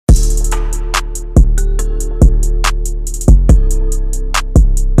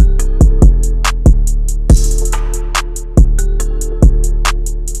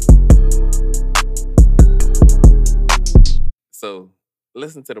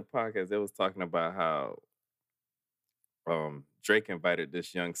listened to the podcast. They was talking about how Drake invited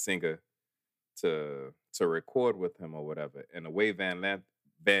this young singer to record with him or whatever. And the way Van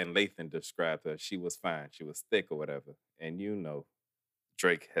Lathan described her, she was fine. She was thick or whatever. And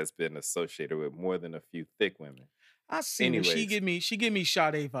Drake has been associated with more than a few thick women. I seen her. Anyways, She give me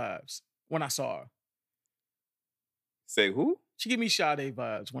Sade vibes when I saw her. say who? She give me Sade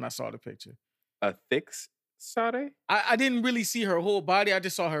vibes when I saw the picture. A thick Sade? I didn't really see her whole body. I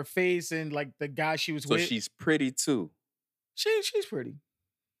just saw her face and like the guy she was So with. she's pretty too. She's pretty.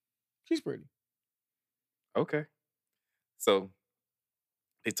 She's pretty. Okay. So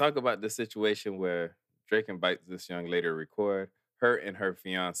they talk about the situation where Drake invites this young lady to record, her and her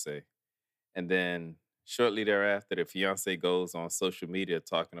fiance. And then shortly thereafter, the fiance goes on social media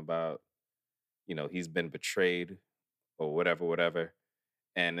talking about, he's been betrayed or whatever, whatever.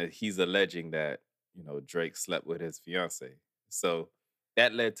 And he's alleging that, Drake slept with his fiance. So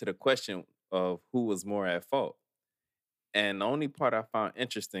that led to the question of who was more at fault. And the only part I found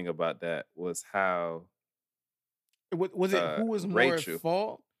interesting about that was how Was it who was more Rachel. at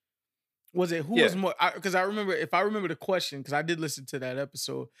fault? Was it who Yeah. was more? Because I remember, if I remember the question, because I did listen to that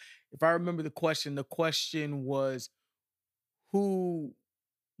episode. If I remember the question was who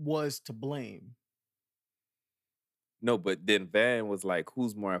was to blame? No, but then Van was like,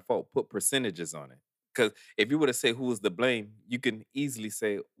 who's more at fault? Put percentages on it. Because if you were to say who was to blame, you can easily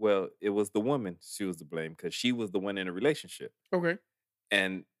say, well, it was the woman. She was to blame because she was the one in a relationship. Okay.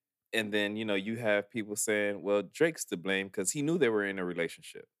 And then, you have people saying, well, Drake's to blame because he knew they were in a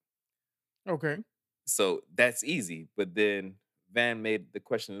relationship. Okay. So that's easy. But then Van made the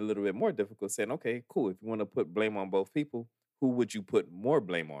question a little bit more difficult, saying, okay, cool. If you want to put blame on both people, who would you put more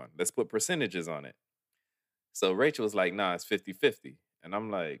blame on? Let's put percentages on it. So Rachel was like, nah, it's 50-50. And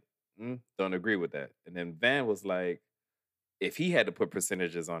I'm like, don't agree with that. And then Van was like, if he had to put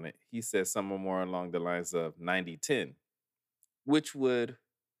percentages on it, he said somewhere more along the lines of 90-10, which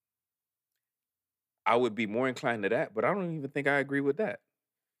I would be more inclined to that, but I don't even think I agree with that.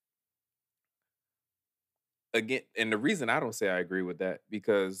 Again, and the reason I don't say I agree with that,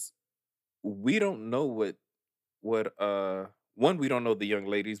 because we don't know what one, we don't know the young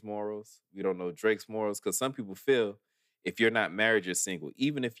lady's morals. We don't know Drake's morals, because some people feel if you're not married, you're single.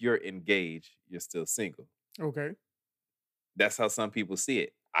 Even if you're engaged, you're still single. Okay. That's how some people see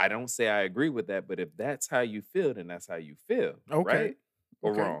it. I don't say I agree with that, but if that's how you feel, then that's how you feel. Okay. Right?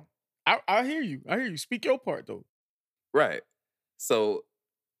 Or Okay. wrong? I hear you. I hear you. Speak your part though. Right. So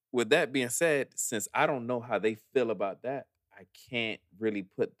with that being said, since I don't know how they feel about that, I can't really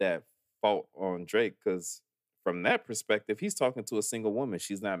put that fault on Drake, because from that perspective, he's talking to a single woman.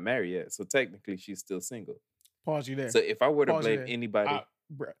 She's not married yet. So technically she's still single. Pause you there. So if I were to Pause you blame there. anybody,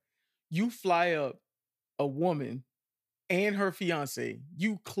 Bruh, you fly up a woman and her fiance,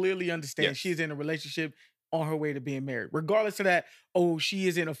 you clearly understand Yes. she's in a relationship on her way to being married. Regardless of that, oh, she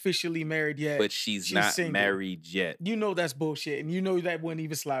isn't officially married yet, but she's not single. married yet. You know that's bullshit, and you know that wouldn't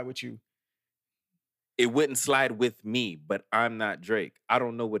even slide with you. It wouldn't slide with me, but I'm not Drake. I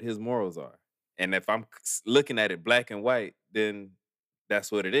don't know what his morals are. And if I'm looking at it black and white, then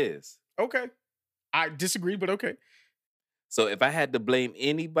that's what it is. Okay. I disagree, but okay. So if I had to blame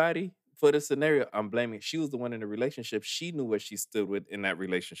anybody for the scenario, I'm blaming, she was the one in the relationship. She knew where she stood with in that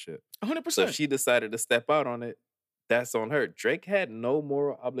relationship. 100%. So if she decided to step out on it, that's on her. Drake had no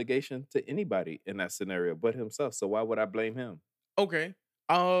moral obligation to anybody in that scenario but himself. So why would I blame him? Okay.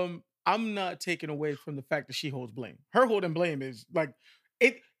 I'm not taking away from the fact that she holds blame. Her holding blame is like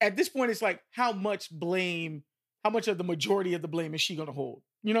it at this point, it's like how much of the majority of the blame is she gonna hold?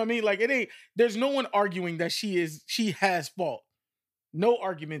 You know what I mean? Like there's no one arguing that she has fault. No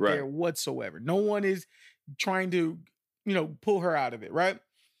argument there Right. whatsoever. No one is trying to, pull her out of it, right?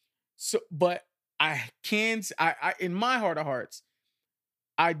 So, but I in my heart of hearts,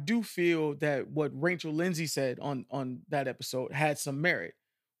 I do feel that what Rachel Lindsay said on that episode had some merit,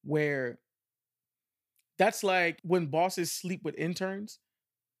 where that's like when bosses sleep with interns.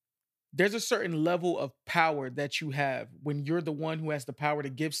 There's a certain level of power that you have when you're the one who has the power to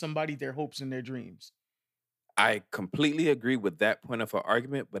give somebody their hopes and their dreams. I completely agree with that point of her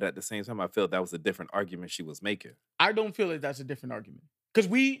argument, but at the same time, I feel that was a different argument she was making. I don't feel like that's a different argument. Because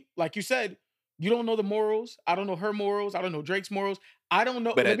like you said, you don't know the morals. I don't know her morals. I don't know Drake's morals. I don't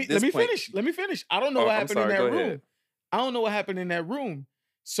know. But Let at me this point, finish. Let me finish. I don't know what I'm happened in sorry, that go room. ahead. I don't know what happened in that room.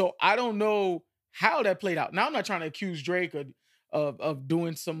 So I don't know how that played out. Now I'm not trying to accuse Drake of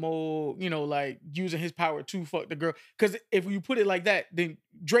doing some more, like using his power to fuck the girl. Because if you put it like that, then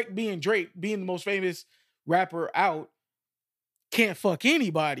Drake, being the most famous rapper out, can't fuck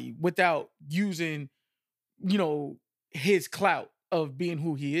anybody without using, his clout of being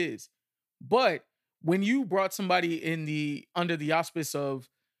who he is. But when you brought somebody under the auspice of,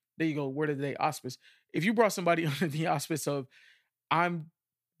 there you go, word of the day, auspice. If you brought somebody under the auspice of, I'm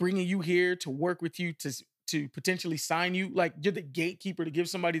bringing you here to work with you to potentially sign you, like you're the gatekeeper to give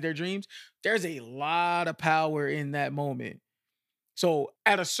somebody their dreams, there's a lot of power in that moment. So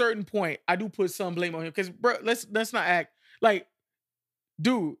at a certain point, I do put some blame on him because, bro, let's not act like,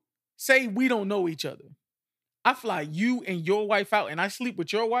 dude. Say we don't know each other. I fly you and your wife out, and I sleep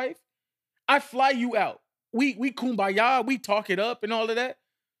with your wife. I fly you out. We kumbaya, we talk it up and all of that.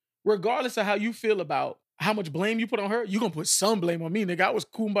 Regardless of how you feel about how much blame you put on her, you gonna put some blame on me, nigga. I was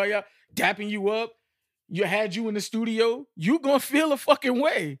kumbaya, dapping you up. You had you in the studio. You gonna feel a fucking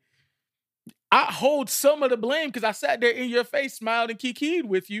way. I hold some of the blame because I sat there in your face, smiled and kikied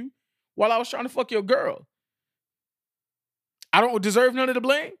with you while I was trying to fuck your girl. I don't deserve none of the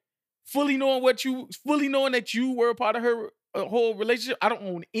blame. Fully knowing that you were a part of her whole relationship, I don't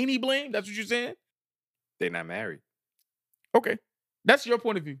own any blame. That's what you're saying? They're not married. Okay. That's your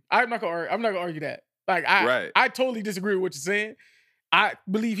point of view. I'm not gonna argue that. Like I totally disagree with what you're saying. I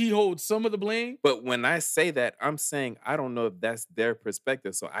believe he holds some of the blame. But when I say that, I'm saying I don't know if that's their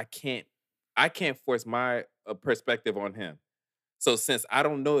perspective. So I can't force my perspective on him. So since I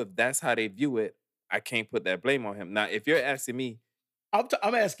don't know if that's how they view it, I can't put that blame on him. Now, if you're asking me,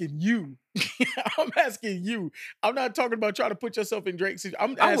 I'm asking you. I'm asking you. I'm not talking about trying to put yourself in Drake's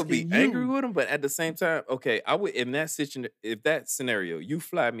situation. I would be angry with him, but at the same time, okay, I would in that situation. If that scenario, you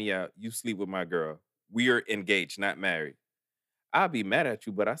fly me out, you sleep with my girl, we are engaged, not married. I'll be mad at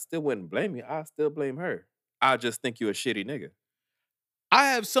you, but I still wouldn't blame you. I'll still blame her. I'll just think you're a shitty nigga. I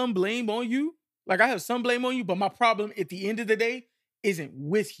have some blame on you. Like I have some blame on you, but my problem at the end of the day isn't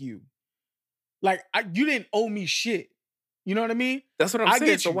with you. Like you didn't owe me shit. You know what I mean? That's what I'm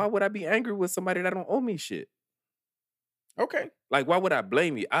saying. So why would I be angry with somebody that don't owe me shit? Okay. Like, why would I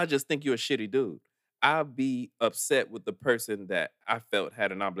blame you? I just think you're a shitty dude. I'll be upset with the person that I felt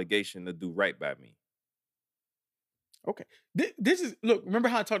had an obligation to do right by me. Okay. This is, look, remember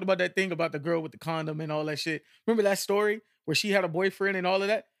how I talked about that thing about the girl with the condom and all that shit? Remember that story where she had a boyfriend and all of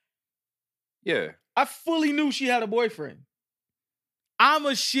that? Yeah. I fully knew she had a boyfriend. I'm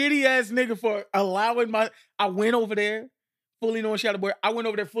a shitty ass nigga for allowing I went over there fully knowing she had a boy. I went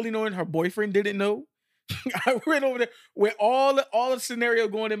over there fully knowing her boyfriend didn't know. I went over there with all the scenario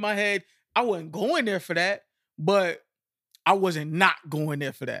going in my head. I wasn't going there for that, but I wasn't not going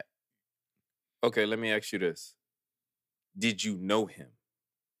there for that. Okay, let me ask you this. Did you know him?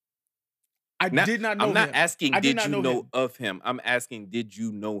 I did not know him. I'm not asking did you know of him. I'm asking did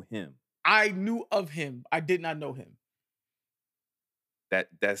you know him? I knew of him. I did not know him.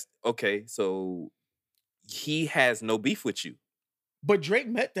 That's okay. So he has no beef with you. But Drake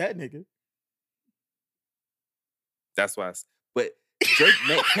met that nigga. That's why. But Drake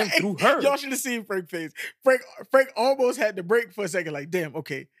met him through her. Y'all should have seen Frank's face. Frank almost had to break for a second. Like, damn,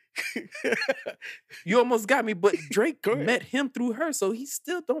 okay. You almost got me, but Drake met him through her, so he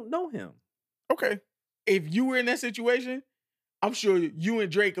still don't know him. Okay. If you were in that situation, I'm sure you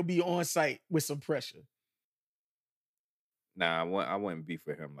and Drake will be on site with some pressure. Nah, I wouldn't beef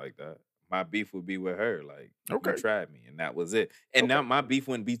with him like that. My beef would be with her. Like, okay, you tried me, and that was it. And now my beef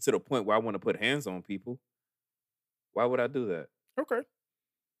wouldn't be to the point where I want to put hands on people. Why would I do that? Okay.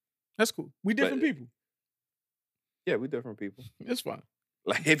 That's cool. We different people. Yeah, we different people. It's fine.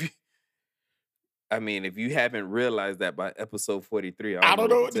 Like, if you haven't realized that by episode 43, I don't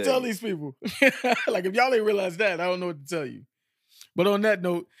know what to tell these people. Like, if y'all ain't realized that, I don't know what to tell you. But on that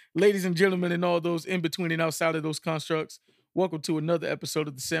note, ladies and gentlemen, and all those in between and outside of those constructs, welcome to another episode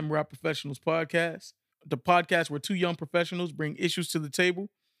of the Samurai Professionals Podcast, the podcast where two young professionals bring issues to the table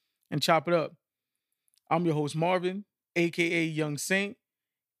and chop it up. I'm your host, Marvin, a.k.a. Young Saint,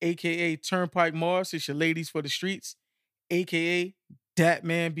 a.k.a. Turnpike Mars. It's your ladies for the streets, a.k.a. Dat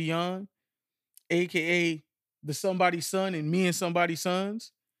Man Beyond, a.k.a. the Somebody's Son and Me and Somebody's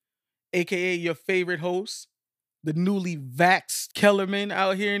Sons, a.k.a. your favorite host, the newly vaxxed Kellerman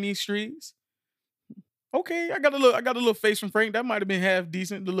out here in these streets. Okay, I got a little face from Frank. That might have been half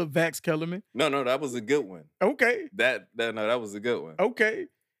decent, the little vaxxed Kellerman. No, that was a good one. Okay. That was a good one. Okay.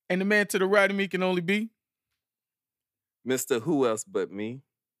 And the man to the right of me can only be Mr. Who Else But Me,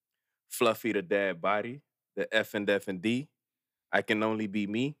 Fluffy the Dad Body, the F and D. I Can Only Be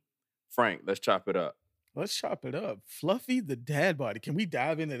Me. Frank, let's chop it up. Let's chop it up. Fluffy the Dad Body. Can we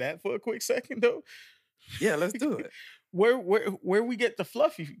dive into that for a quick second, though? Yeah, let's do it. Where we get the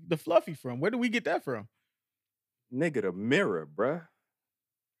fluffy from? Where do we get that from? Nigga, the mirror, bruh.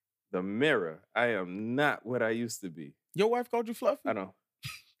 The mirror. I am not what I used to be. Your wife called you Fluffy? I know.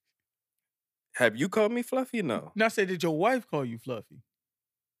 Have you called me fluffy? No. Not say did your wife call you fluffy?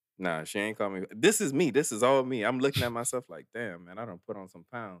 Nah, she ain't called me. This is me. This is all me. I'm looking at myself like, damn, man, I done put on some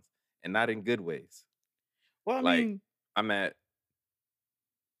pounds. And not in good ways. Well, I Like, mean, I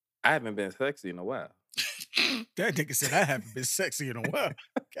haven't been sexy in a while. that nigga said I haven't been sexy in a while.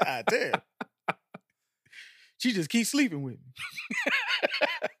 God damn. She just keeps sleeping with me.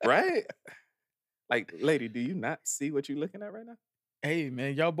 Right? Like, lady, do you not see what you're looking at right now? Hey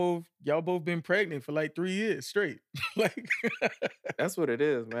man, y'all both been pregnant for like 3 years straight. Like That's what it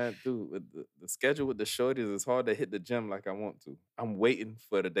is, man. Dude, with the schedule with the shorties, it's hard to hit the gym like I want to. I'm waiting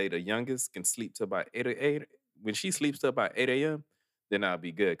for the day the youngest can sleep till about 8 or 8. When she sleeps till about 8 a.m., then I'll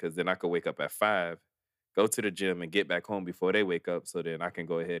be good because then I can wake up at 5, go to the gym, and get back home before they wake up. So then I can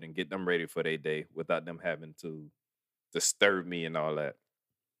go ahead and get them ready for their day without them having to disturb me and all that.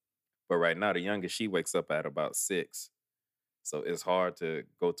 But right now, the youngest, she wakes up at about 6. So it's hard to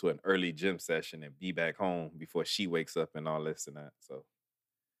go to an early gym session and be back home before she wakes up and all this and that. So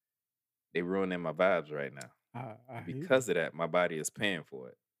they ruining my vibes right now. I hear you. Because of that, my body is paying for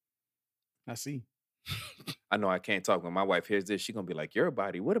it. I see. I know I can't talk. When my wife hears this, she's gonna be like, your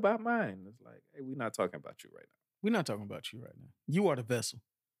body, what about mine? It's like, hey, we're not talking about you right now. We're not talking about you right now. You are the vessel.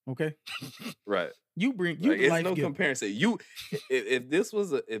 Okay? Right. You Like, the it's life no giver. comparison. If this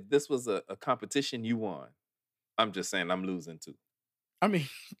was a competition, you won. I'm just saying I'm losing too. I mean,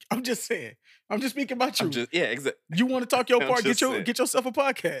 I'm just saying. I'm just speaking about you. Yeah, exactly. You want to talk your I'm part? just saying. Get yourself a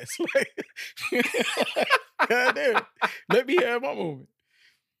podcast. Like, God damn. Let me have my moment.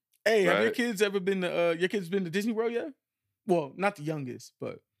 Hey, have your Right. kids ever been to your kids been to Disney World yet? Well, not the youngest,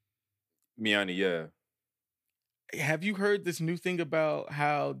 but Miani, yeah. have you heard this new thing about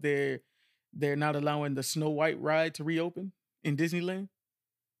how they're not allowing the Snow White ride to reopen in Disneyland?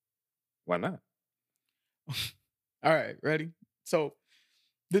 Why not? All right, ready? So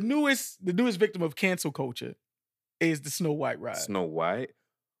the newest victim of cancel culture is the Snow White ride. Snow White.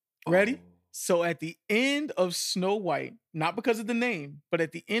 Ready? Oh. So at the end of Snow White, not because of the name, but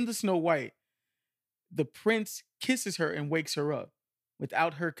at the end of Snow White, the prince kisses her and wakes her up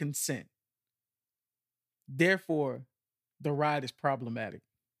without her consent. Therefore, the ride is problematic.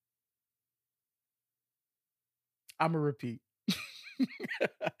 I'm going to repeat.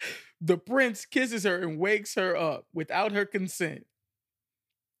 The prince kisses her and wakes her up without her consent.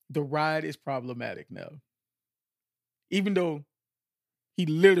 The ride is problematic now. Even though he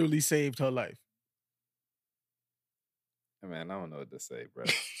literally saved her life. Man, I don't know what to say, bro.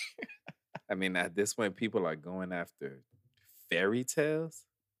 I mean, at this point, people are going after fairy tales.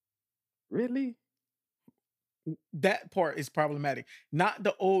 Really? That part is problematic. Not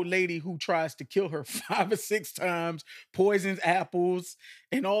the old lady who tries to kill her 5 or 6 times, poisons apples,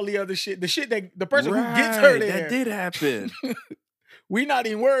 and all the other shit. The shit that the person who gets her there. That did happen. We're not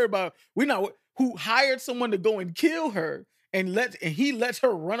even worried about. Who hired someone to go and kill her and he lets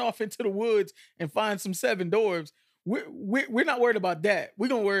her run off into the woods and find some 7 dwarves. We're not worried about that. We're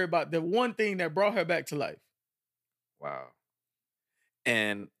gonna worry about the one thing that brought her back to life. Wow.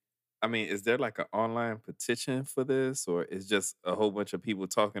 And I mean, is there like an online petition for this, or is just a whole bunch of people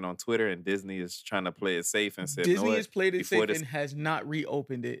talking on Twitter and Disney is trying to play it safe and said, Disney "No, has played it before safe this, and has not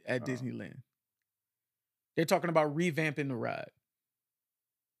reopened it at Oh. Disneyland. They're talking about revamping the ride.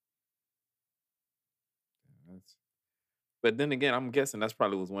 But then again, I'm guessing that's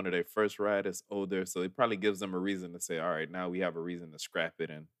probably was one of their first rides. It's older, so it probably gives them a reason to say, "All right, now we have a reason to scrap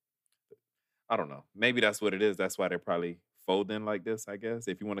it." And I don't know. Maybe that's what it is. That's why they're probably folding like this. I guess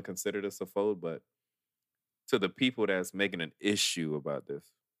if you want to consider this a fold, but to the people that's making an issue about this,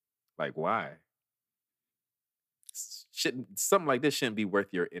 like why? Shouldn't something like this shouldn't be worth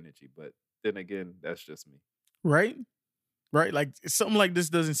your energy? But then again, that's just me. Right? Right? Like something like this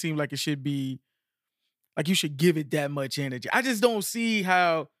doesn't seem like it should be like you should give it that much energy. I just don't see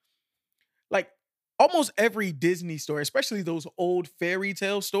how like almost every Disney story, especially those old fairy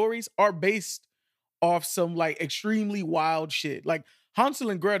tale stories, are based off some like extremely wild shit. Like Hansel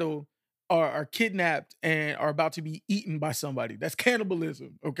and Gretel are kidnapped and are about to be eaten by somebody. That's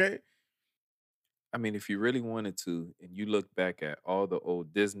cannibalism, okay? I mean, if you really wanted to, and you look back at all the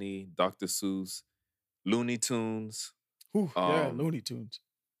old Disney, Dr. Seuss, Looney Tunes, Yeah, um, Looney Tunes.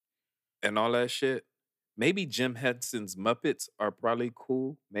 and all that shit, maybe Jim Henson's Muppets are probably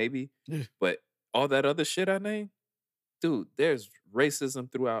cool, maybe. Yeah. But all that other shit I named, dude, there's racism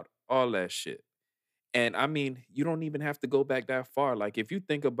throughout all that shit. And I mean, you don't even have to go back that far. Like, if you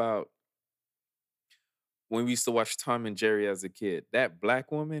think about when we used to watch Tom and Jerry as a kid, that black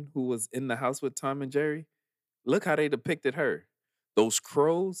woman who was in the house with Tom and Jerry, look how they depicted her. Those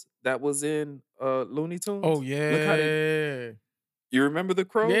crows that was in Looney Tunes. Oh Look how they yeah. You remember the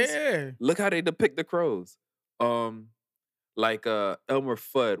crows? Yeah. Look how they depict the crows. Um, like Elmer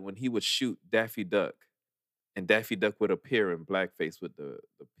Fudd when he would shoot Daffy Duck, and Daffy Duck would appear in blackface with the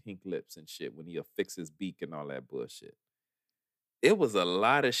pink lips and shit when he affix his beak and all that bullshit. It was a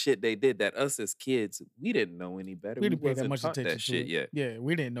lot of shit they did that us as kids, we didn't know any better. We We didn't pay that wasn't much taught that attention to shit it. yet. Yeah,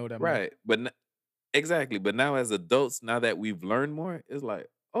 we didn't know that much. Right. Exactly. But now as adults, now that we've learned more, it's like,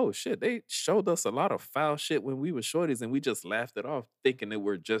 oh shit, they showed us a lot of foul shit when we were shorties and we just laughed it off thinking it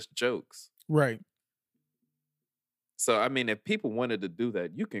were just jokes. Right. So I mean, if people wanted to do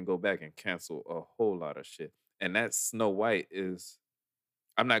that, you can go back and cancel a whole lot of shit. And that Snow White is,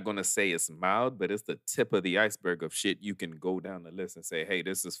 I'm not gonna say it's mild, but it's the tip of the iceberg of shit you can go down the list and say, hey,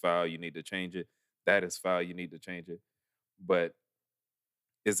 this is foul, you need to change it. That is foul, you need to change it. But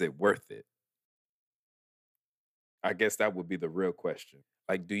is it worth it? I guess that would be the real question.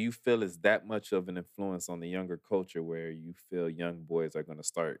 Like, do you feel it's that much of an influence on the younger culture where you feel young boys are gonna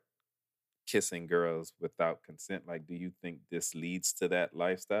start kissing girls without consent? Like, do you think this leads to that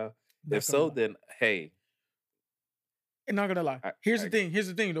lifestyle? Not If gonna so, lie. then hey, And not gonna lie. I, Here's the I thing. Here's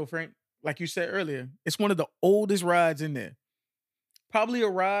the thing, though, Frank. Like you said earlier, it's one of the oldest rides in there. Probably a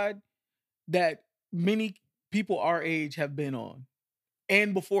ride that many people our age have been on,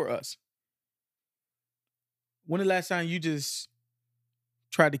 and before us. When the last time you just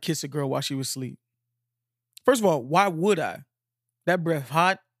tried to kiss a girl while she was asleep? First of all, why would I? That breath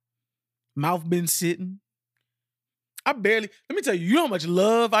hot, mouth been sitting. I barely, let me tell you, you know how much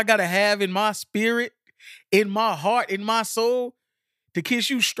love I gotta have in my spirit, in my heart, in my soul to kiss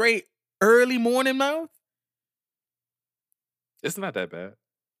you straight early morning mouth? it's not that bad.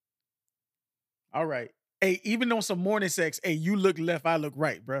 All right. Hey, even on some morning sex, hey, you look left, I look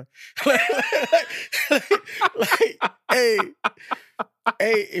right, bro.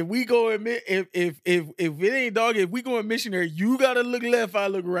 Hey, if we go if it ain't dog, if we going missionary, you gotta look left, I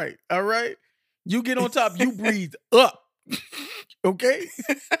look right. All right. You get on top, you breathe up. Okay.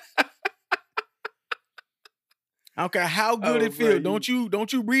 I don't care how good Oh, it bro, feels.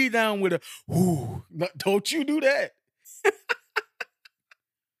 Don't you breathe down with a whoo. Don't you do that.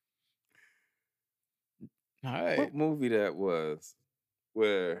 All right. What movie that was?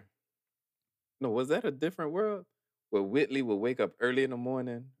 Where no, was that a different world? Where Whitley would wake up early in the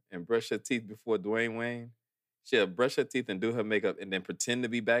morning and brush her teeth before Dwayne Wayne. She'll brush her teeth and do her makeup and then pretend to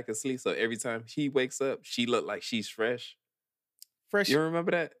be back asleep. So every time he wakes up, she look like she's fresh. Fresh, You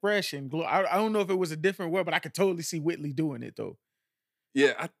remember that? fresh and glow. I don't know if it was a different word, but I could totally see Whitley doing it though.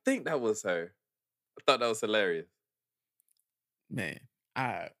 Yeah, I think that was her. I thought that was hilarious. Man,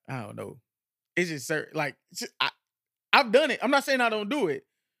 I don't know. It's just certain, like I've done it. I'm not saying I don't do it,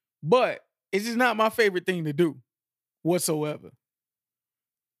 but it's just not my favorite thing to do whatsoever.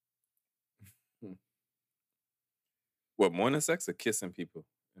 What, morning sex or kissing people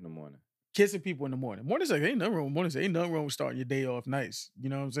in the morning? Kissing people in the morning. Morning sex ain't nothing wrong with morning sex. Ain't nothing wrong with starting your day off nice. You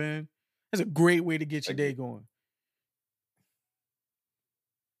know what I'm saying? That's a great way to get your day Like, going.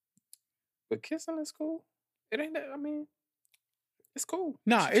 but kissing is cool. It ain't that. I mean, it's cool. You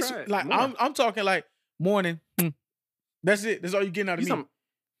Nah, should it's try it like more. I'm talking like morning. That's it. That's all you getting out of You me. some-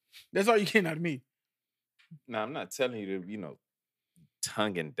 That's all you getting out of me. Nah, I'm not telling you to,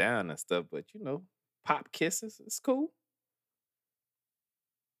 tonguing down and stuff, but pop kisses, it's cool.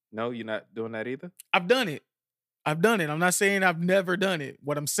 No, you're not doing that either? I've done it. I've done it. I'm not saying I've never done it.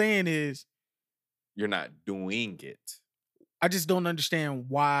 What I'm saying is You're not doing it. I just don't understand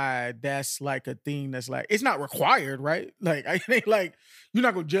why that's like a thing that's like it's not required, right? Like I ain't like you're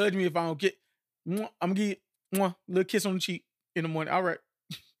not gonna judge me if I don't get. I'm gonna give you a little kiss on the cheek in the morning. All right,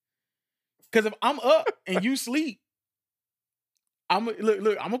 because if I'm up and you sleep, I'm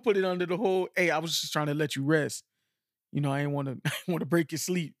look. I'm gonna put it under the whole. Hey, I was just trying to let you rest. I ain't want to break your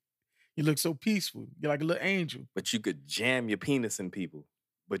sleep. You look so peaceful. You're like a little angel. But you could jam your penis in people,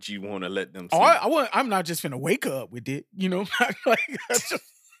 but you want to let them Oh, sleep. I'm not just finna wake up with it. Like that's just,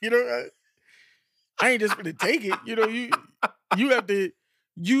 I ain't just gonna take it. You have to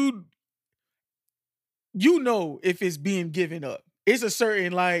you if it's being given up. It's a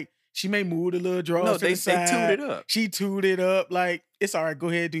certain like she may move a little draws No, to they the side. toot it up. She toot it up like it's all right. Go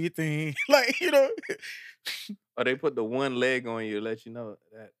ahead, do your thing. Like Or they put the one leg on you to let you know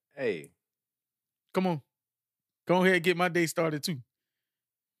that, hey, come on, go ahead, get my day started too.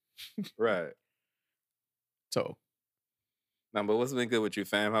 right. So, Nah, but what's been good with you,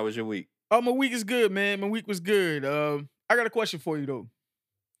 fam? How was your week? oh, my week is good, man. My week was good. I got a question for you though.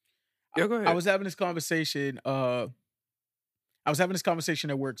 Yeah, go ahead. I was having this conversation. I was having this conversation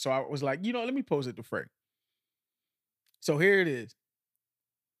at work, so I was like, let me pose it to Frank. So here it is,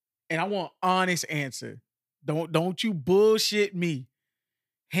 and I want honest answer. Don't you bullshit me.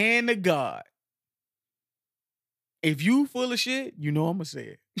 hand to God, if you full of shit, you know I'm gonna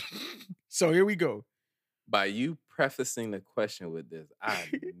say it. So here we go. By you prefacing the question with this, I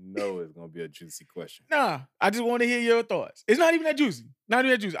know it's gonna be a juicy question. Nah, I just want to hear your thoughts. It's not even that juicy. Not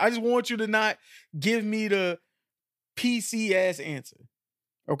even that juicy. I just want you to not give me the PC ass answer.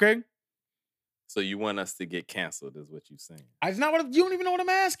 Okay? So you want us to get canceled, is what you're saying. It's not what you don't even know what I'm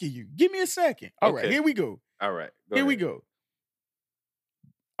asking you. Give me a second. All right, Okay. here we go. All right. Here we go.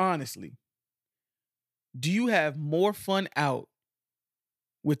 Honestly, do you have more fun out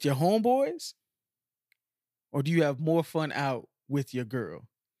with your homeboys? Or do you have more fun out with your girl?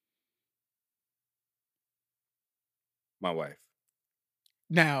 My wife.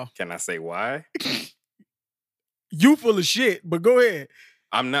 Now, Can I say why? you full of shit, but go ahead.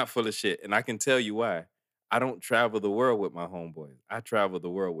 I'm not full of shit, and I can tell you why. I don't travel the world with my homeboys. I travel the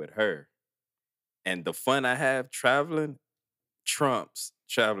world with her. And the fun I have traveling trumps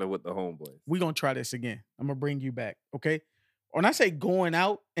traveling with the homeboys. We're going to try this again. I'm going to bring you back, okay? When I say going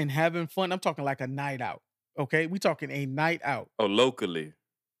out and having fun, I'm talking like a night out, okay? We talking a night out. Oh, locally.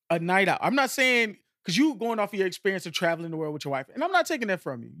 A night out. I'm not saying, because you going off of your experience of traveling the world with your wife, and I'm not taking that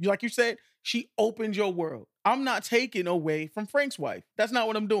from you. Like you said, she opened your world. I'm not taking away from Frank's wife. That's not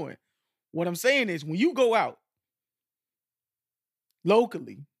what I'm doing. What I'm saying is when you go out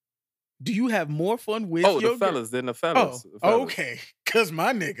locally, do you have more fun with your the fellas than the fellas. Oh, the fellas. okay. Because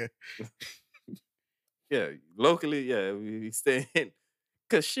my nigga. Yeah, locally, yeah, we stay in.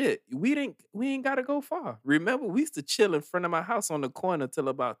 Cause shit, we ain't gotta go far. Remember, we used to chill in front of my house on the corner till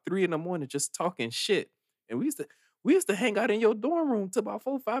about 3 a.m. just talking shit. And we used to hang out in your dorm room till about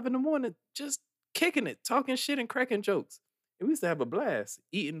 4, 5 a.m. just kicking it, talking shit and cracking jokes. And we used to have a blast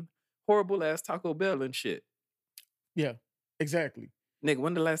eating horrible ass Taco Bell and shit. Yeah, exactly. Nigga,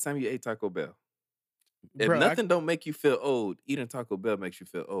 when the last time you ate Taco Bell? If Bro, nothing don't make you feel old, eating Taco Bell makes you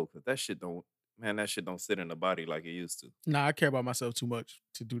feel old. Cause that shit don't sit in the body like it used to. Nah, I care about myself too much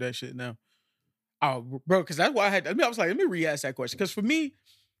to do that shit now. Oh, bro, because that's why I was like, let me re-ask that question. Because for me,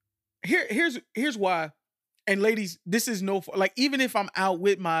 here's why. And ladies, this is like, even if I'm out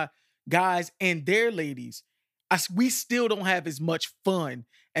with my guys and their ladies, we still don't have as much fun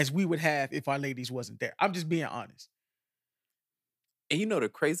as we would have if our ladies wasn't there. I'm just being honest. And you know the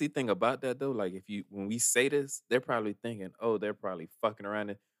crazy thing about that though, like when we say this, they're probably thinking, oh, they're probably fucking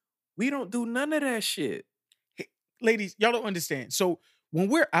around. We don't do none of that shit. Hey, ladies, y'all don't understand. So when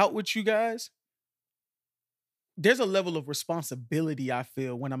we're out with you guys, there's a level of responsibility I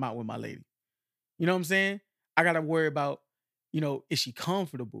feel when I'm out with my lady. You know what I'm saying? I gotta worry about, is she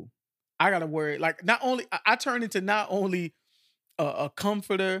comfortable? I gotta worry, like, not only I turn into not only a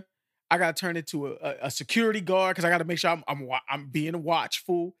comforter, I gotta turn into a security guard because I gotta make sure I'm being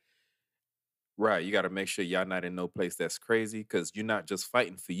watchful. Right. You gotta make sure y'all not in no place that's crazy because you're not just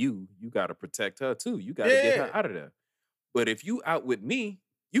fighting for you. You gotta protect her too. You gotta get her out of there. But if you out with me,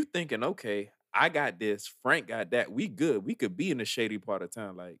 you thinking, okay, I got this, Frank got that, we good. We could be in the shady part of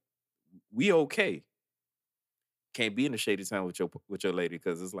town. Like, we okay. Can't be in the shady town with your lady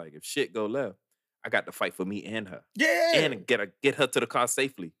because it's like if shit go left, I got to fight for me and her. Yeah. And get her to the car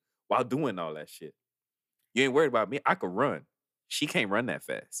safely while doing all that shit. You ain't worried about me. I could run. She can't run that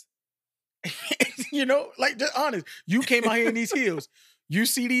fast. Like, just honest. You came out here in these heels. You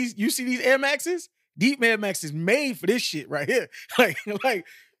see these Air Maxes? Deep Air Maxes made for this shit right here.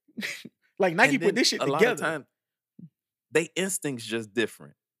 Like Nike put this shit a together. Lot of time, they instincts just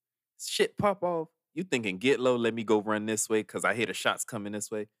different. Shit pop off. You thinking get low, let me go run this way because I hear the shots coming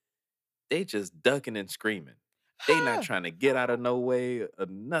this way. They just ducking and screaming. They not trying to get out of no way or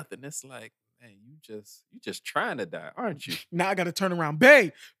nothing. It's like, man, you just trying to die, aren't you? Now I gotta turn around.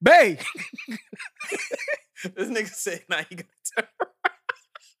 Bae. This nigga said, now you gotta turn around.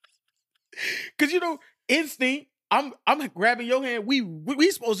 Cause instinct, I'm grabbing your hand.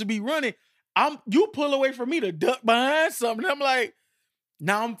 We supposed to be running. You pull away from me to duck behind something. I'm like,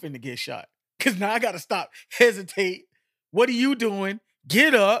 now I'm finna get shot. Cause now I gotta stop, hesitate. What are you doing?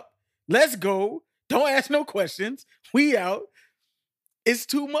 Get up. Let's go. Don't ask no questions. We out. It's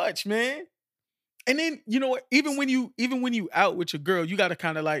too much, man. And then, you know what? Even when you out with your girl, you gotta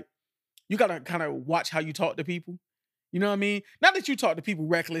kind of watch how you talk to people. You know what I mean? Not that you talk to people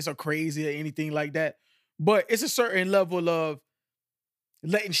reckless or crazy or anything like that, but it's a certain level of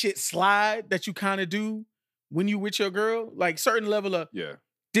letting shit slide that you kind of do when you with your girl. Like certain level of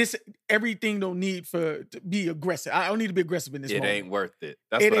everything don't need to be aggressive. I don't need to be aggressive in this moment. It ain't worth it.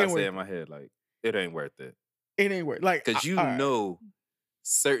 That's what I say in my head. Like, it ain't worth it. It ain't worth it. Like, because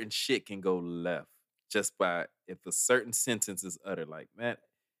certain shit can go left just by if a certain sentence is uttered. Like, man,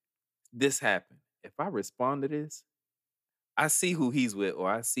 this happened. If I respond to this, I see who he's with or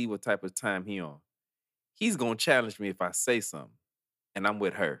I see what type of time he on. He's gonna challenge me if I say something and I'm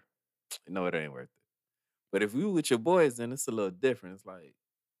with her. No, it ain't worth it. But if you with your boys, then it's a little different. It's like,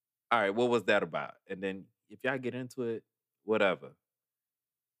 all right, what was that about? And then if y'all get into it, whatever.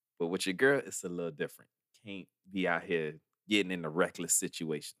 But with your girl, it's a little different. Can't be out here getting into reckless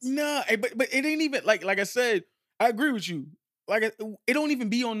situations. Nah, but it ain't even like I said. I agree with you. Like it don't even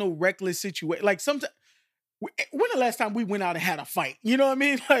be on no reckless situation. Like sometimes, when the last time we went out and had a fight? You know what I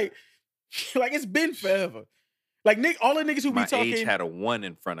mean? Like it's been forever. Like Nick, all the niggas who be My age talking had a one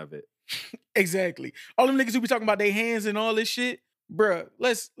in front of it. exactly. All them niggas who be talking about their hands and all this shit, bruh.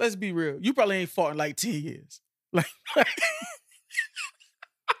 Let's be real. You probably ain't fought in like 10 years. Like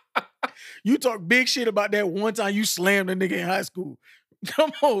you talk big shit about that one time you slammed a nigga in high school.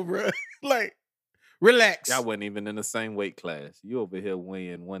 Come on, bruh. Like relax. Y'all wasn't even in the same weight class. You over here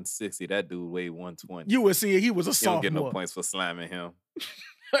weighing 160. That dude weighed 120. You were seeing he was a You don't get no sophomore. points for slamming him.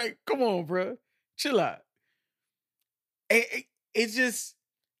 Like, come on, bruh. Chill out. It's just,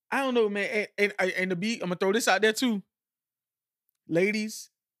 I don't know, man. And to be, I'm gonna throw this out there too. Ladies,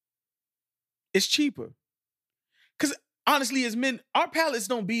 it's cheaper. Cause honestly, as men, our palates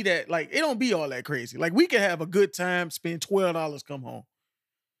don't be that, like, it don't be all that crazy. Like, we can have a good time, spend $12, come home.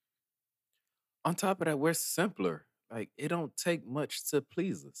 On top of that, we're simpler. Like, it don't take much to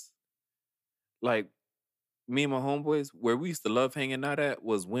please us. Like, me and my homeboys, where we used to love hanging out at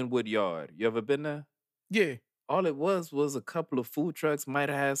was Winwood Yard. You ever been there? Yeah. All it was a couple of food trucks, might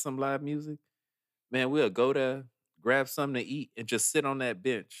have had some live music. Man, we'll go there, grab something to eat, and just sit on that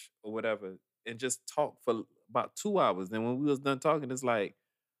bench or whatever, and just talk for about 2 hours. Then when we was done talking, it's like,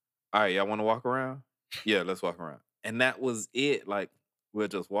 all right, y'all want to walk around? Yeah, let's walk around. And that was it. Like, we'll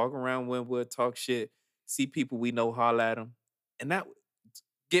just walk around Winwood, talk shit, see people we know, holler at them. And that,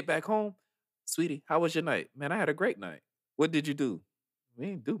 get back home. Sweetie, how was your night? Man, I had a great night. What did you do? We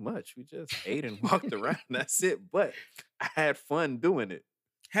didn't do much. We just ate and walked around. That's it. But I had fun doing it.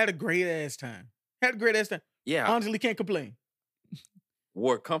 Had a great ass time. Had a great ass time. Yeah. Honestly, can't complain.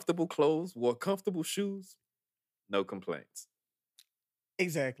 Wore comfortable clothes, wore comfortable shoes. No complaints.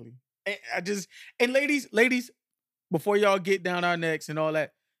 Exactly. And ladies, before y'all get down our necks and all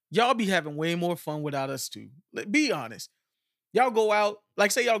that, y'all be having way more fun without us too. Be honest. Y'all go out,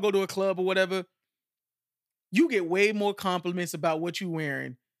 like say y'all go to a club or whatever, you get way more compliments about what you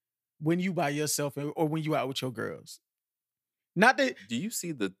wearing when you by yourself or when you out with your girls. Not that Do you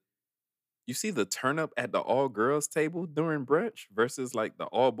see the turn up at the all girls table during brunch versus like the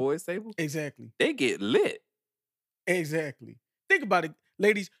all boys table? exactly. They get lit. Exactly. Think about it,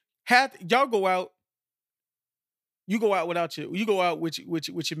 ladies. Y'all go out. You go out without you go out with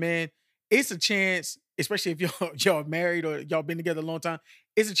your man. It's a chance, especially if y'all married or y'all been together a long time.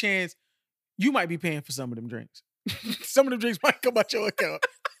 It's a chance you might be paying for some of them drinks. Some of them drinks might come out your account.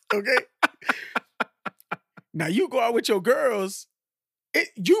 Okay. Now you go out with your girls.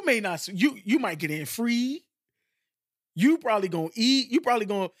 You may not. You might get in free. You probably gonna eat. You probably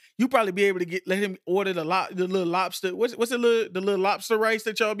be able to let him order the little lobster. What's the little lobster rice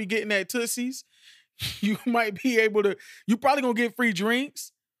that y'all be getting at Tootsie's? You might be able to. You probably gonna get free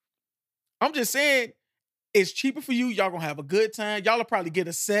drinks. I'm just saying, it's cheaper for you. Y'all gonna have a good time. Y'all will probably get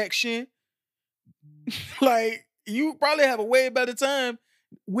a section. Like you probably have a way better time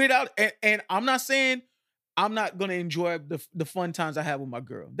without. And I'm not saying I'm not gonna enjoy the fun times I have with my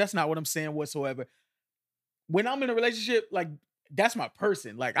girl. That's not what I'm saying whatsoever. When I'm in a relationship, like that's my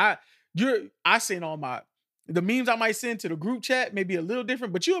person. Like I send all the memes I might send to the group chat may be a little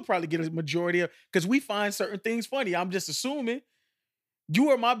different, but you'll probably get a majority of because we find certain things funny. I'm just assuming you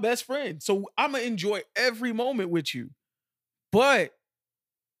are my best friend. So I'm gonna enjoy every moment with you. But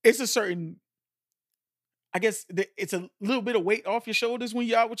it's a certain, I guess it's a little bit of weight off your shoulders when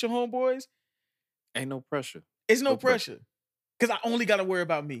you're out with your homeboys. Ain't no pressure. It's no No pressure. pressure. Because I only gotta worry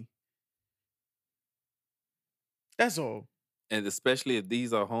about me. That's all. And especially if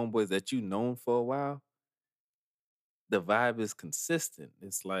these are homeboys that you known for a while, the vibe is consistent.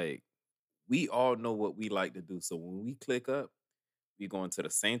 It's like we all know what we like to do. So when we click up, we going to the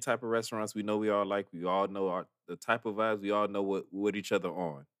same type of restaurants we know we all like. We all know the type of vibes. We all know what each other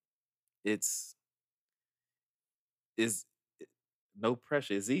on. It's is no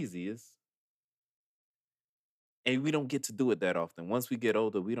pressure. It's easy. And we don't get to do it that often. Once we get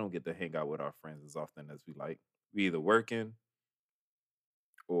older, we don't get to hang out with our friends as often as we like. We either working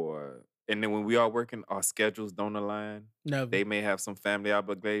and then when we are working, our schedules don't align. Never. They may have some family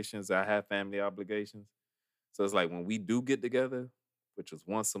obligations. I have family obligations. So it's like when we do get together, which is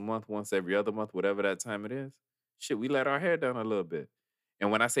once a month, once every other month, whatever that time it is, shit, we let our hair down a little bit.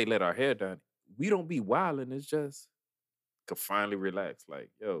 And when I say let our hair down, we don't be wilding. It's just could finally relax. Like,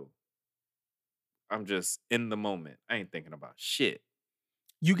 yo, I'm just in the moment. I ain't thinking about shit.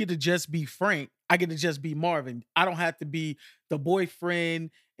 You get to just be Frank. I get to just be Marvin. I don't have to be the boyfriend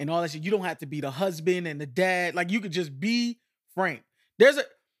and all that shit. You don't have to be the husband and the dad. Like you could just be Frank. There's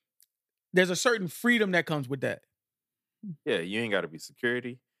a certain freedom that comes with that. Yeah, you ain't got to be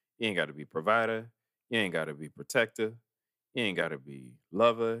security. You ain't got to be provider. You ain't got to be protector. You ain't got to be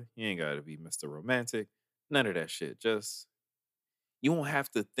lover. You ain't got to be Mr. Romantic. None of that shit. Just, you won't have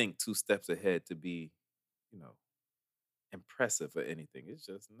to think 2 steps ahead to be, you know, impressive or anything. It's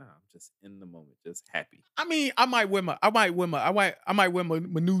just, nah, I'm just in the moment, just happy. I mean, I might wear my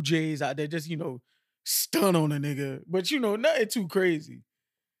new J's out there, just stun on a nigga, but nothing too crazy.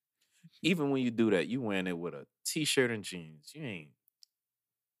 Even when you do that, you wearing it with a t-shirt and jeans. You ain't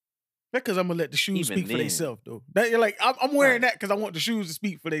That's because I'm gonna let the shoes even speak for then. themselves, though. You're like, I'm wearing Right. that because I want the shoes to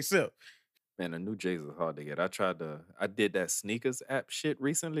speak for themselves. Man, the new J's is hard to get. I did that sneakers app shit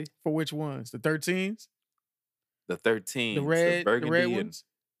recently. For which ones? The 13s, The the 13s, red and ones.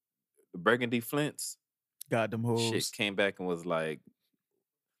 the burgundy flints. Got them Shit hoes. came back and was like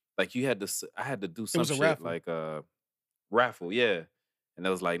you had to. I had to do It some was a shit raffle. like a raffle, yeah. And it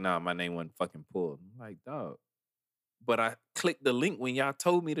was like, nah, my name wasn't fucking pulled. I'm like, dog. But I clicked the link when y'all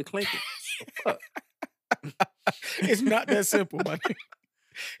told me to click it. The fuck? It's not that simple, my nigga.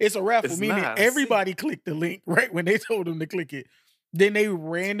 It's a raffle, It's meaning not. I see. everybody clicked the link right when they told them to click it. Then they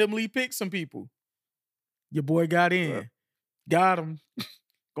randomly picked some people. Your boy got Well, in. Got him.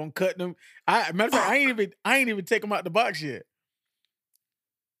 Gonna cut them. Matter of fact, I ain't even take them out the box yet.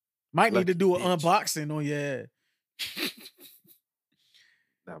 Might need to lucky do an bitch. unboxing on your ass.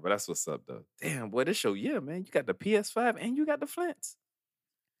 Nah, but that's what's up though. Damn, boy, this show, yeah, man. You got the PS5 and you got the flints.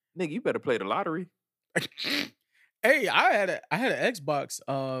 Nigga, you better play the lottery. Hey, I had an Xbox,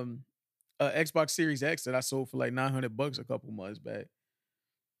 Xbox Series X that I sold for like $900 a couple months back.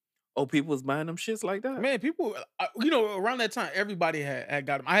 Oh, people was buying them shits like that. Man, people, around that time, everybody had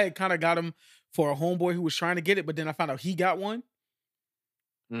got them. I had kind of got them for a homeboy who was trying to get it, but then I found out he got one.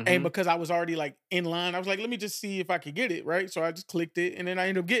 And Mm-hmm. because I was already like in line, I was like, let me just see if I could get it, right? So I just clicked it and then I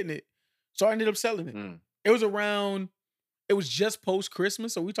ended up getting it. So I ended up selling it. Mm. It was just post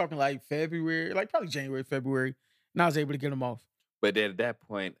Christmas. So we talking like February, like probably January, February. And I was able to get them off. But then at that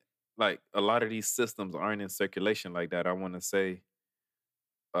point, like a lot of these systems aren't in circulation like that. I want to say,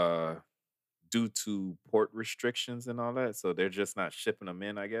 uh, due to port restrictions and all that, so they're just not shipping them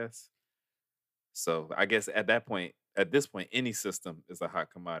in, I guess. So I guess at this point, any system is a hot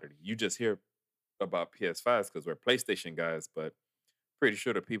commodity. You just hear about PS5s because we're PlayStation guys, but pretty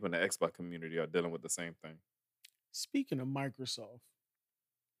sure the people in the Xbox community are dealing with the same thing. Speaking of Microsoft,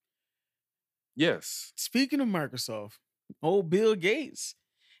 Yes. old Bill Gates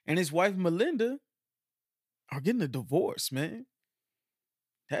and his wife Melinda are getting a divorce, man.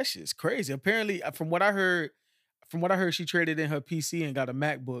 That shit's crazy. Apparently, from what I heard, she traded in her PC and got a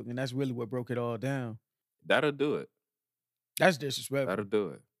MacBook, and that's really what broke it all down. That'll do it. That's disrespectful. That'll do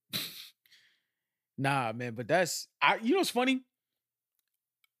it. Nah, man, but what's funny?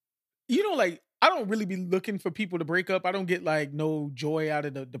 Like I don't really be looking for people to break up. I don't get like no joy out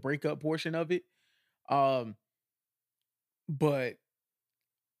of the breakup portion of it. But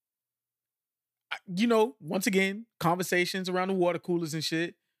once again, conversations around the water coolers and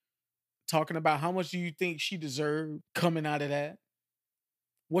shit, talking about how much do you think she deserved coming out of that.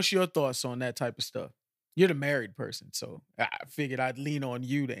 What's your thoughts on that type of stuff? You're the married person, so I figured I'd lean on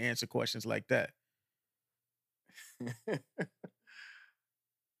you to answer questions like that.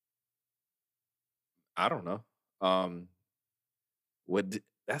 I don't know.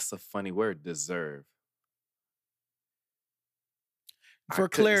 That's a funny word, deserve. I For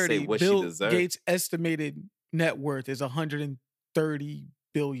couldn't say clarity, what she Bill deserved. Gates' estimated net worth is $130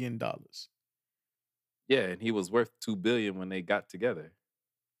 billion. Yeah, and he was worth 2 billion when they got together.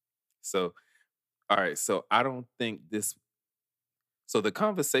 So, all right, so I don't think this so the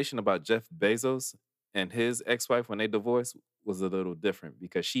conversation about Jeff Bezos and his ex-wife when they divorced was a little different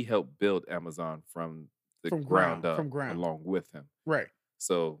because she helped build Amazon from the ground up From ground. along with him. Right.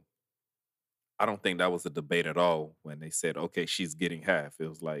 So I don't think that was a debate at all when they said, okay, she's getting half. It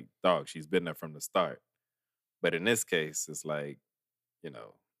was like, dog, she's been there from the start. But in this case, it's like, you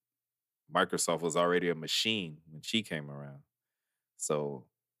know, Microsoft was already a machine when she came around. So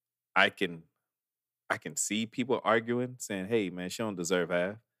I can see people arguing, saying, hey man, she don't deserve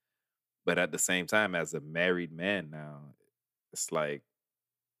half. But at the same time, as a married man now, it's like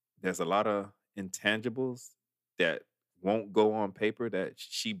there's a lot of intangibles that won't go on paper that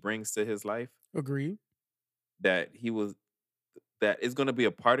she brings to his life Agreed. that is going to be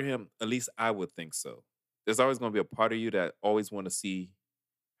a part of him. At least I would think so. there's always gonna be a part of you that always want to see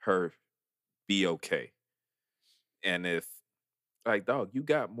her be okay. And if like dog, you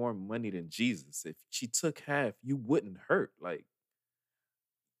got more money than Jesus. If she took half, you wouldn't hurt. Like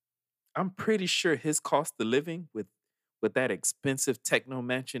I'm pretty sure his cost of living with that expensive techno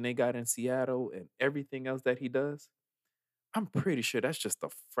mansion they got in Seattle and everything else that he does, I'm pretty sure that's just a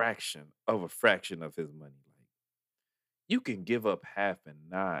fraction of his money. Like you can give up half and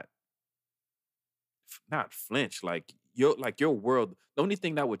not flinch. Like your world, the only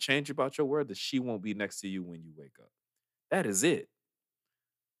thing that would change about your world is she won't be next to you when you wake up. That is it.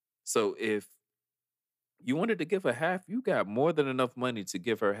 So if you wanted to give her half, you got more than enough money to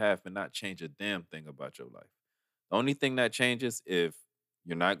give her half and not change a damn thing about your life. The only thing that changes if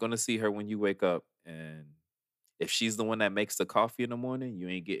you're not going to see her when you wake up, and if she's the one that makes the coffee in the morning, you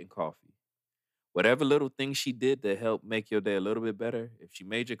ain't getting coffee. Whatever little thing she did to help make your day a little bit better, if she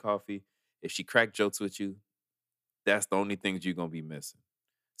made your coffee, if she cracked jokes with you, that's the only things you're going to be missing.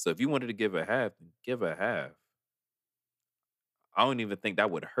 So if you wanted to give her half, then give her half. I don't even think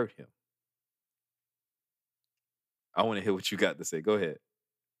that would hurt him. I want to hear what you got to say. Go ahead.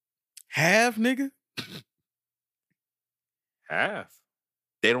 Half, nigga. Half.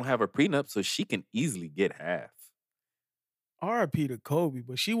 They don't have a prenup, so she can easily get half. R.I.P. to Kobe,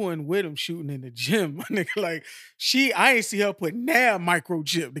 but she wasn't with him shooting in the gym, my nigga. Like I ain't see her put NAB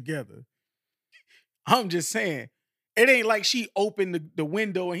microchip together. I'm just saying, it ain't like she opened the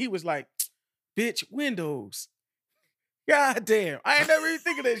window and he was like, "Bitch, windows." God damn, I ain't never even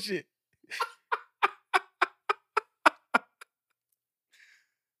think of that shit.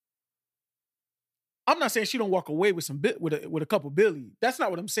 I'm not saying she don't walk away with with a couple billy. That's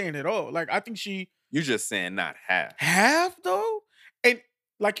not what I'm saying at all. Like I think she You're just saying not half. though, and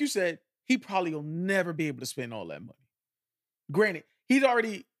like you said, he probably will never be able to spend all that money. Granted, he's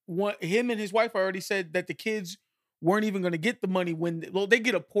already him and his wife already said that the kids weren't even going to get the money well, they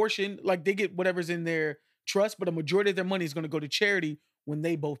get a portion, like they get whatever's in their trust, but a majority of their money is going to go to charity when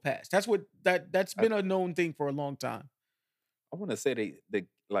they both pass. That's what that's I, been a known thing for a long time. I want to say they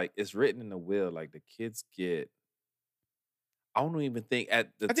like it's written in the will. Like the kids get. I don't even think at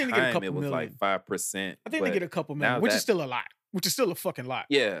the I think they get a time it couple was like million. 5%, I think they but get a couple now million, which is that still a lot, which is still a fucking lot.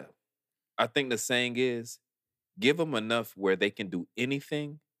 yeah, I think the saying is give them enough where they can do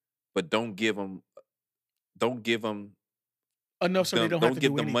anything, but don't give them Enough so they don't have don't to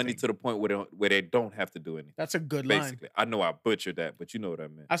give do them money anything. to the point where they don't have to do anything. That's a good line. Basically, I know I butchered that, but you know what I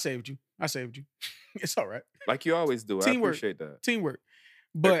meant. I saved you. I saved you. It's all right. Like you always do. I Teamwork. appreciate that. Teamwork.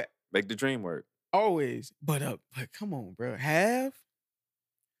 But Make the dream work. always, but come on, bro. Have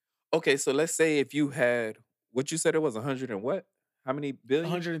Okay, so let's say if you had what you said it was 100 and what? How many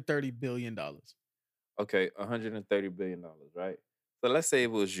billion? $130 billion. Okay, $130 billion, right? So let's say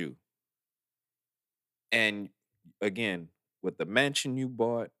it was you. And again, with the mansion you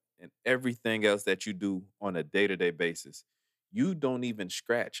bought and everything else that you do on a day-to-day basis, you don't even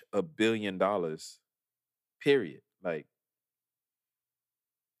scratch $1 billion, period. Like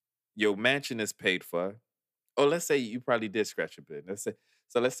your mansion is paid for. Oh, let's say you probably did scratch a bit. Let's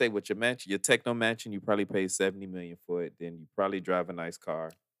say with your mansion, your techno mansion, you probably paid 70 million for it. Then you probably drive a nice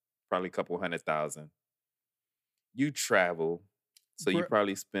car, probably a couple 100,000. You travel, so you Bro,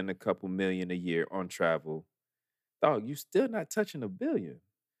 probably spend a couple million a year on travel. Dog, you still not touching $1 billion.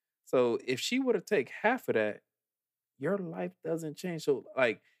 So if she were to take half of that, your life doesn't change. So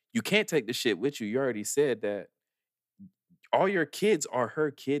like you can't take the shit with you. You already said that all your kids are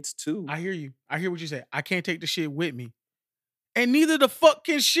her kids too. I hear you. I hear what you say. I can't take the shit with me. And neither the fuck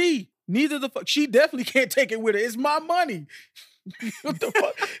can she. Neither the fuck. She definitely can't take it with her. It's my money. What the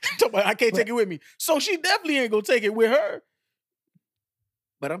fuck? I can't take it with me. So she definitely ain't gonna take it with her.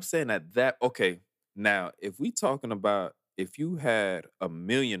 But I'm saying that okay. Now, if we talking about if you had $1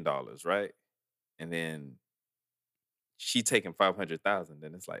 million, right? And then she taking 500,000,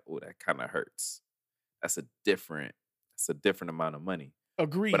 then it's like, oh, that kind of hurts. That's a different, that's a different amount of money.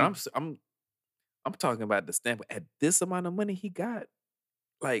 Agreed. But I'm talking about the standpoint at this amount of money he got.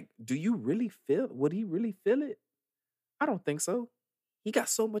 Like, do you really feel? Would he really feel it? I don't think so. He got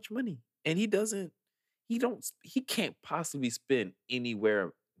so much money, and he doesn't. He don't. He can't possibly spend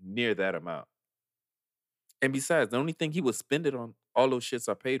anywhere near that amount. And besides, the only thing he would spend it on, all those shits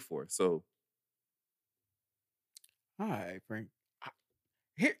are paid for. So All right, Frank.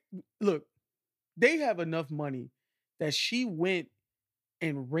 Here, look, they have enough money that she went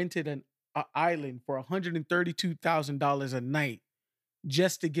and rented a island for $132,000 a night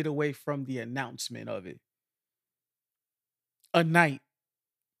just to get away from the announcement of it. A night.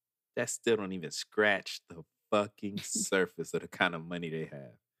 that still don't even scratch the fucking surface of the kind of money they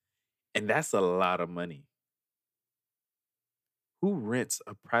have. And that's a lot of money. Who rents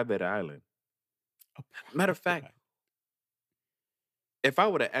a private island? A Matter of private fact, island. if I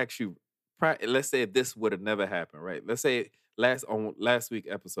would have asked you, let's say if this would have never happened, right? Let's say last week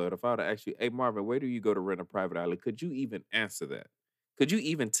episode, if I would have asked you, hey Marvin, where do you go to rent a private island? Could you even answer that? Could you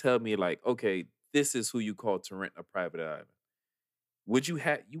even tell me like, okay, this is who you call to rent a private island? Would you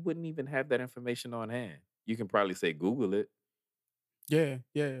have? You wouldn't even have that information on hand. You can probably say Google it, Yeah,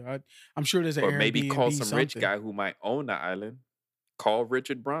 yeah. I'm sure there's an or maybe call Airbnb some rich something. guy who might own the island. Call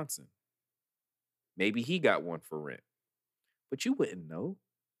Richard Bronson. Maybe he got one for rent, but you wouldn't know.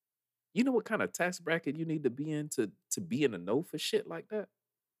 You know what kind of tax bracket you need to be in to be in the know for shit like that?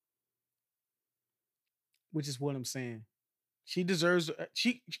 Which is what I'm saying. She deserves.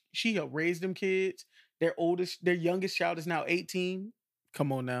 She helped raise them kids. Their youngest child is now 18.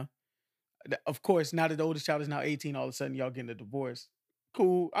 Come on now. Of course, now that the oldest child is now 18, all of a sudden y'all getting a divorce.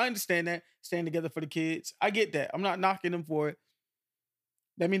 Cool. I understand that. Stand together for the kids. I get that. I'm not knocking them for it.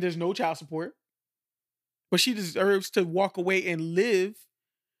 That means there's no child support. But she deserves to walk away and live.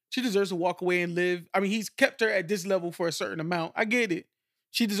 She deserves to walk away and live. I mean, he's kept her at this level for a certain amount. I get it.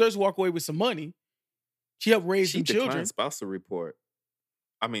 She deserves to walk away with some money. She helped raise She them declined children.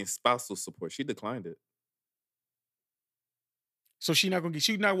 spousal support. She declined it. So she's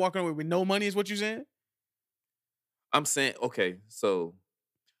not walking away with no money, is what you're saying? I'm saying, okay, so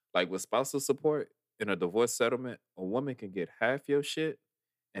like with spousal support in a divorce settlement, a woman can get half your shit,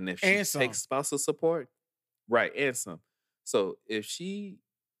 and if she And some. takes spousal support, right, and some. So if she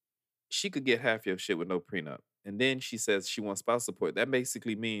could get half your shit with no prenup, and then she says she wants spousal support, that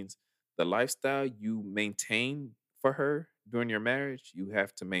basically means the lifestyle you maintain for her during your marriage, you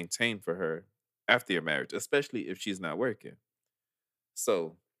have to maintain for her after your marriage, especially if she's not working.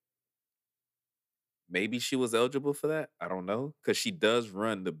 So maybe she was eligible for that. I don't know. Because she does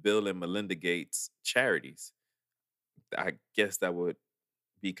run the Bill and Melinda Gates charities. I guess that would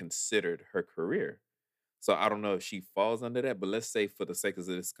be considered her career. So I don't know if she falls under that, but let's say for the sake of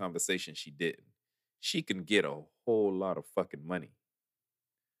this conversation, she didn't. She can get a whole lot of fucking money.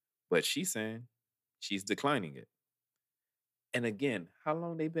 But she's saying she's declining it. And again, how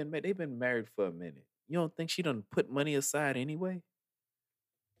long they been married? They've been married for a minute. You don't think she done put money aside anyway?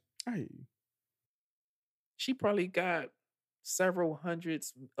 Hey, She probably got several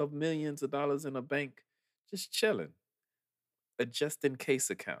hundreds of millions of dollars in a bank just chilling, a just in case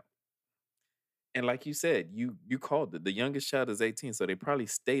account. And like you said, you called it. The youngest child is 18, so they probably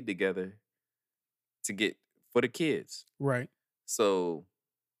stayed together to get for the kids. right. So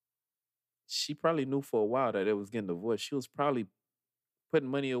she probably knew for a while that it was getting divorced. She was probably putting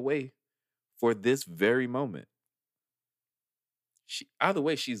money away for this very moment. She either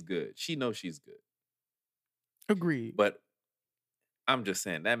way, she's good. She knows she's good. Agreed. But I'm just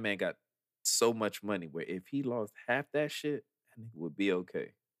saying that man got so much money where if he lost half that shit, I think it would be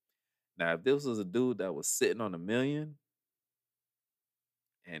okay. Now, if this was a dude that was sitting on $1 million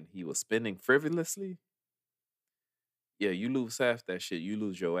and he was spending frivolously, yeah, you lose half that shit, you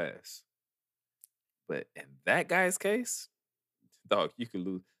lose your ass. But in that guy's case, dog, you could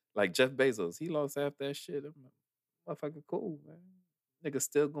lose. Like Jeff Bezos, he lost half that shit. I'm like, motherfucker, cool, man. Nigga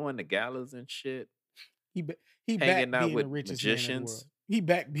still going to galas and shit, He ba- he back hanging out being the with richest man in the world. magicians. He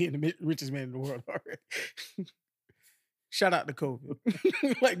back being the richest man in the world already. Shout out to COVID.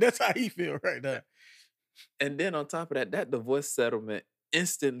 Like that's how he feel right now. And then on top of that, that divorce settlement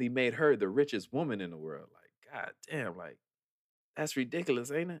instantly made her the richest woman in the world. Like, god damn, like, that's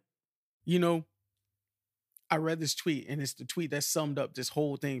ridiculous, ain't it? You know, I read this tweet, and it's the tweet that summed up this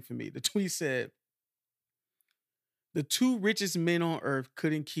whole thing for me. The tweet said, "The two richest men on earth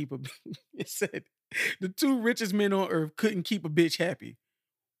couldn't keep a." It said, "The two richest men on earth couldn't keep a bitch happy.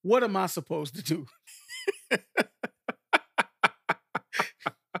 What am I supposed to do?"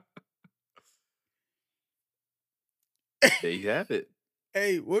 There you have it.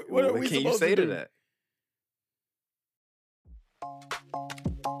 Hey, what are What we can you supposed say to to do? that?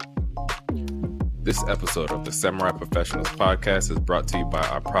 This episode of the Samurai Professionals podcast is brought to you by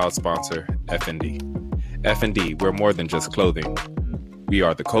our proud sponsor, F&D. F&D, we're more than just clothing. We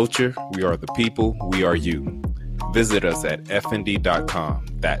are the culture, we are the people, we are you. Visit us at fnd.com.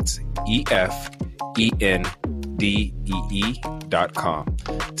 That's EFENDEE.com.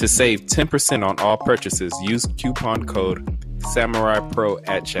 To save 10% on all purchases, use coupon code SamuraiPro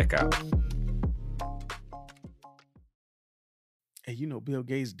at checkout. Hey, you know Bill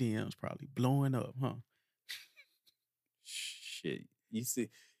Gates' DMs probably blowing up, huh? Shit. You see,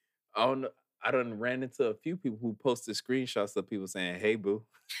 I don't know. I done ran into a few people who posted screenshots of people saying, "Hey, boo."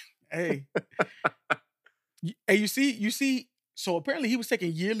 Hey, hey, you see. So apparently he was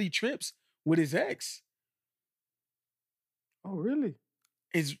taking yearly trips with his ex. Oh, really?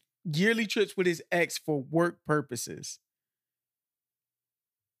 His yearly trips with his ex for work purposes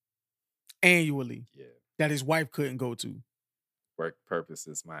annually Yeah. that his wife couldn't go to. Work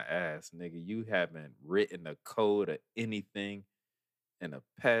purposes, my ass, nigga. You haven't written a code or anything in the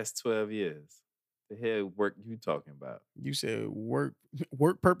past 12 years. The hell work you talking about? You said work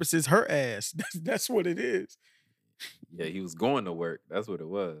purposes her ass. That's what it is. Yeah, he was going to work. That's what it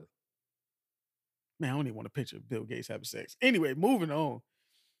was. Man, I don't even want to picture Bill Gates having sex. Anyway, moving on.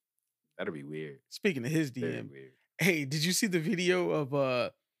 That'd be weird. Speaking of his Very DM, weird. hey, did you see the video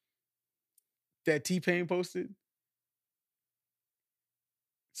of that T-Pain posted?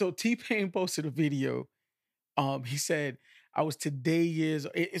 So T-Pain posted a video. He said, I was today years.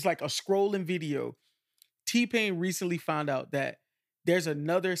 It's like a scrolling video. T-Pain recently found out that there's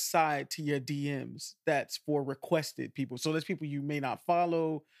another side to your DMs that's for requested people. So there's people you may not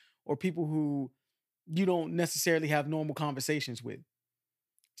follow or people who you don't necessarily have normal conversations with.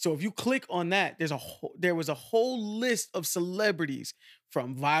 So if you click on that, there was a whole list of celebrities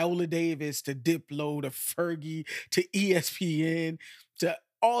from Viola Davis to Diplo to Fergie to ESPN to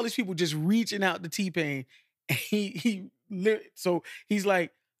all these people just reaching out to T-Pain. And so he's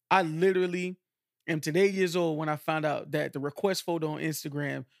like, I literally am today years old when I found out that the request photo on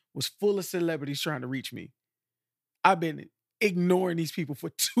Instagram was full of celebrities trying to reach me. I've been ignoring these people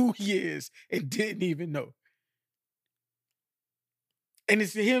for 2 years and didn't even know. And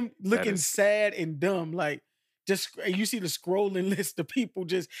it's him looking sad and dumb. Like, just you see the scrolling list of people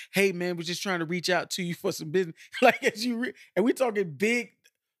just, hey man, we're just trying to reach out to you for some business. Like, and we talking big,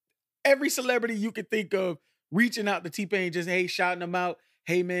 every celebrity you could think of reaching out to T-Pain, just hey, shouting them out.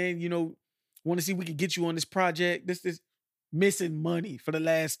 Hey man, want to see if we can get you on this project. This is missing money for the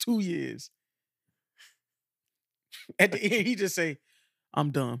last 2 years. At the end, he just say,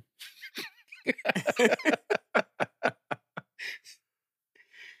 I'm done.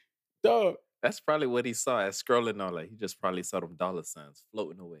 Dog. That's probably what he saw as scrolling on. Like he just probably saw them dollar signs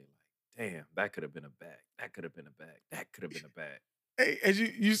floating away. Like, damn, that could have been a bag. That could have been a bag. That could have been a bag. Hey, as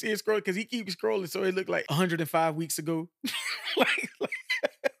you see it scroll, because he keeps scrolling, so it looked like 105 weeks ago. like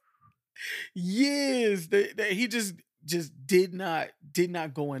years that he just did not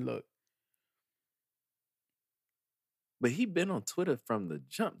go and look. But he been on Twitter from the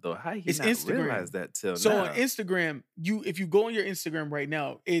jump though. How he It's not Instagram. realize that till So now? on Instagram, if you go on your Instagram right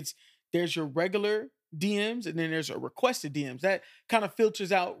now, there's your regular DMs and then there's a requested DMs. That kind of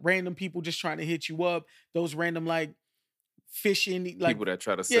filters out random people just trying to hit you up. Those random like fishing, like people that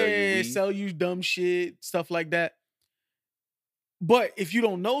try to sell you weed. sell you dumb shit, stuff like that. But if you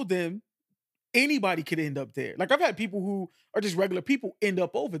don't know them, anybody could end up there. Like I've had people who are just regular people end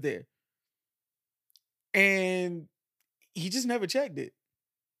up over there. And he just never checked it.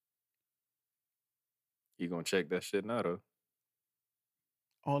 You gonna check that shit now though?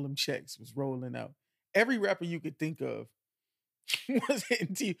 All them checks was rolling out. Every rapper you could think of was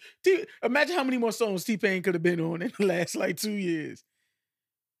hitting T. Imagine how many more songs T-Pain could have been on in the last like 2 years.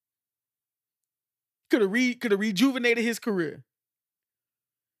 Could have rejuvenated his career.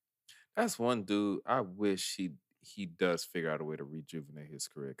 That's one dude. I wish he does figure out a way to rejuvenate his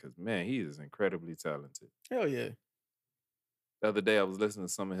career because man, he is incredibly talented. Hell yeah. The other day I was listening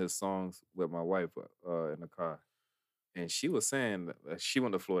to some of his songs with my wife in the car. And she was saying that she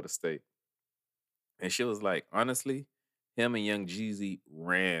went to Florida State. And she was like, honestly, him and Young Jeezy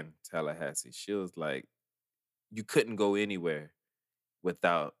ran Tallahassee. She was like, you couldn't go anywhere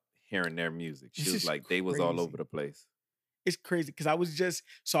without hearing their music. She was like, they was all over the place. It's crazy because I was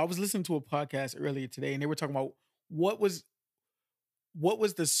listening to a podcast earlier today and they were talking about what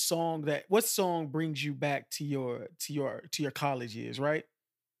song brings you back to your college years, right?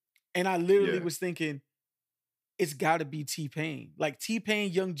 And I literally was thinking, it's got to be T-Pain. Like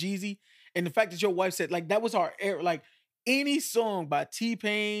T-Pain, Young Jeezy, and the fact that your wife said like that was our era. Like any song by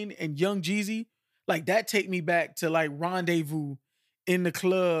T-Pain and Young Jeezy, like that take me back to like Rendezvous in the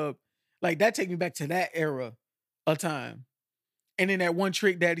club. Like that take me back to that era of time. And then that one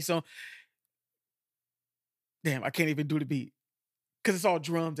Trick Daddy song. Damn, I can't even do the beat because it's all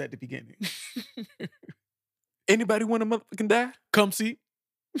drums at the beginning. Anybody want to motherfucking die? Come see.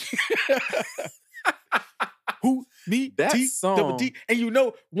 Who, me, that T, song. double D.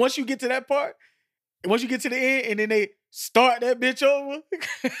 And once you get to that part, once you get to the end and then they start that bitch over.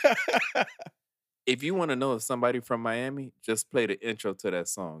 If you want to know if somebody from Miami, just play the intro to that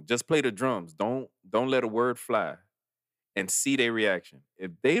song. Just play the drums. Don't let a word fly and see their reaction. If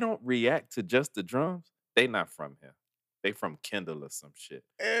they don't react to just the drums, they not from here. They from Kendall or some shit.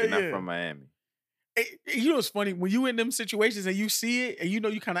 They're not from Miami. You know what's funny? When you in them situations and you see it and you know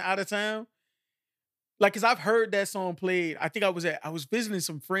you kind of out of town, Like, cause I've heard that song played. I think I was visiting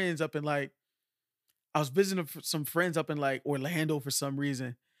some friends up in like some friends up in like Orlando for some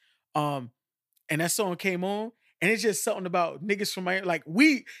reason. Um, and that song came on, and it's just something about niggas from Miami. Like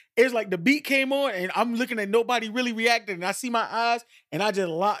it's like the beat came on, and I'm looking at nobody really reacting, and I see my eyes, and I just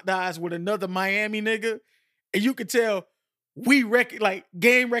locked eyes with another Miami nigga, and you could tell like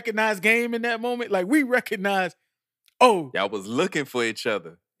game recognized game in that moment. Like we recognize, oh, Y'all was looking for each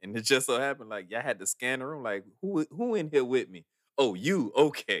other. And it just so happened, like, y'all had to scan the room, like, who in here with me? Oh, you,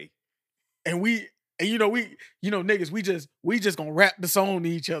 okay. and niggas, we just gonna rap the song to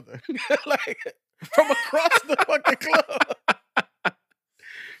each other. Like from across the fucking club.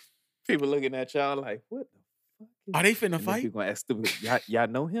 People looking at y'all like, what the fuck Are they finna and fight? people gonna ask stupid, y'all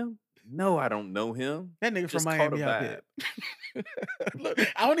know him? No, I don't know him. That nigga Just from caught a Miami out vibe. there. Look,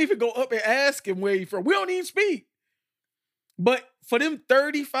 I don't even go up and ask him where he from. We don't even speak. But for them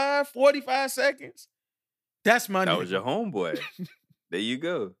 35, 45 seconds, that's my That nigga. was your homeboy. There you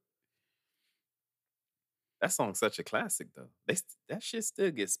go. That song's such a classic, though. That shit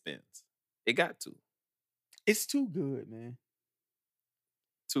still gets spins. It got to. It's too good, man.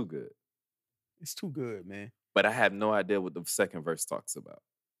 Too good. It's too good, man. But I have no idea what the second verse talks about.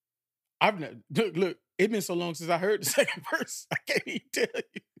 I've never look. It's been so long since I heard the second verse. I can't even tell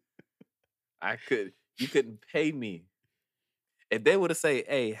you. You couldn't pay me. If they would have said,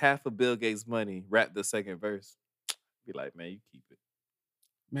 hey, half of Bill Gates' money, rap the second verse, be like, man, you keep it.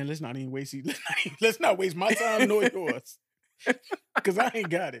 Man, let's not even waste let's not waste my time nor yours. Cause I ain't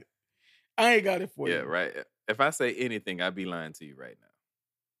got it. I ain't got it for you. Yeah, right. If I say anything, I'd be lying to you right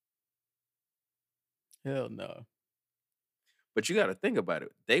now. Hell no. But you got to think about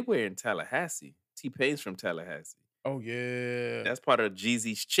it. They were in Tallahassee. T-Pain's from Tallahassee. Oh yeah. That's part of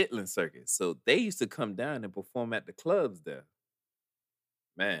Jeezy's Chitlin circuit. So they used to come down and perform at the clubs there.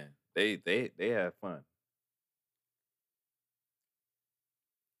 Man, they have fun.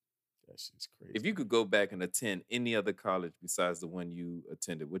 That shit's crazy. If you could go back and attend any other college besides the one you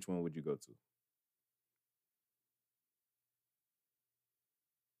attended, which one would you go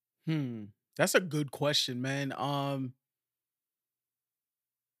to? That's a good question, man. I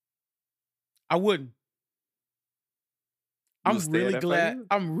wouldn't. I'm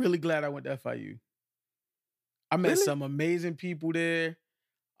really glad I went to FIU. I met some amazing people there.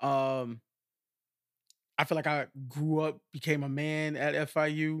 I feel like I grew up, became a man at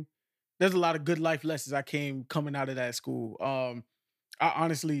FIU. There's a lot of good life lessons I came coming out of that school. I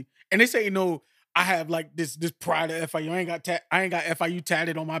honestly, and they say, I have like this pride of FIU. I ain't got FIU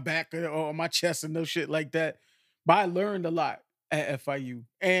tatted on my back or on my chest and no shit like that. But I learned a lot at FIU.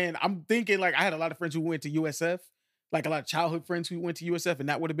 And I'm thinking like I had a lot of friends who went to USF, like a lot of childhood friends who went to USF, and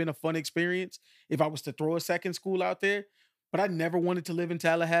that would have been a fun experience if I was to throw a second school out there. But I never wanted to live in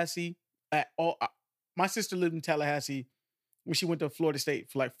Tallahassee at all. My sister lived in Tallahassee when she went to Florida State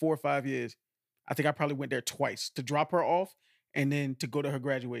for like 4 or 5 years. I think I probably went there twice to drop her off and then to go to her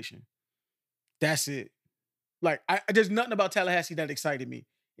graduation. That's it. Like, there's nothing about Tallahassee that excited me.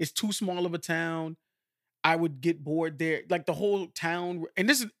 It's too small of a town. I would get bored there. Like the whole town, and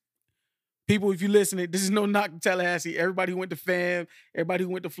this is people, if you listening, this is no knock to Tallahassee. Everybody who went to FAM, everybody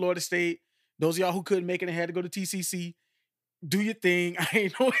who went to Florida State, those of y'all who couldn't make it and had to go to TCC, do your thing. I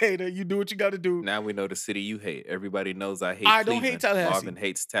ain't no hater. You do what you got to do. Now we know the city you hate. Everybody knows I hate I Cleveland. don't hate Tallahassee. Marvin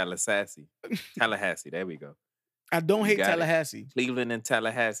hates Tallahassee. Tallahassee, there we go. I don't hate Tallahassee. Cleveland and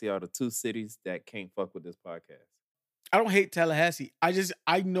Tallahassee are the two cities that can't fuck with this podcast. I don't hate Tallahassee.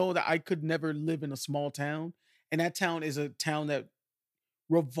 I know that I could never live in a small town. And that town is a town that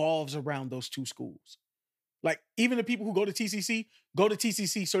revolves around those two schools. Like, even the people who go to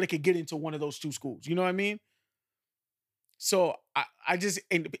TCC so they could get into one of those two schools. You know what I mean? So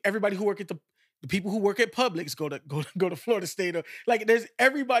and everybody who work at the people who work at Publix go to Florida State. Like, there's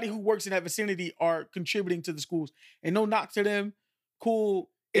everybody who works in that vicinity are contributing to the schools. And no knock to them. Cool.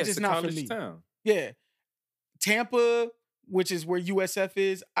 It's just not for me. Town. Yeah. Tampa, which is where USF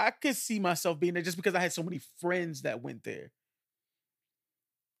is, I could see myself being there just because I had so many friends that went there.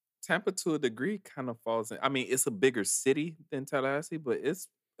 Tampa, to a degree, kind of falls in. I mean, it's a bigger city than Tallahassee, but it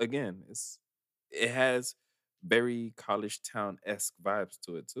has very college town-esque vibes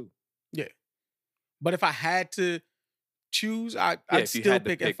to it too. Yeah. But if I had to choose, I'd still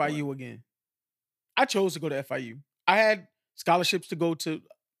pick FIU one. Again. I chose to go to FIU. I had scholarships to go to,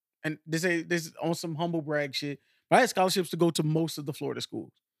 and this is on some humble brag shit, but I had scholarships to go to most of the Florida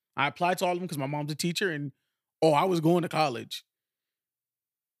schools. I applied to all of them because my mom's a teacher and, I was going to college.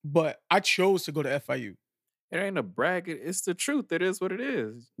 But I chose to go to FIU. It ain't a brag. It's the truth. It is what it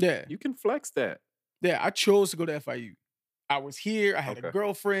is. Yeah. You can flex that. Yeah, I chose to go to FIU. I was here, I had a Okay.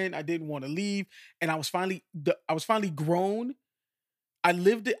 girlfriend, I didn't want to leave, and I was finally grown.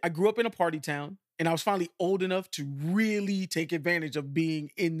 I grew up in a party town, and I was finally old enough to really take advantage of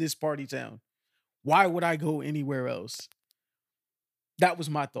being in this party town. Why would I go anywhere else? That was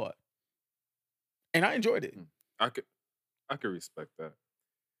my thought, and I enjoyed it. Mm. I could I could respect that.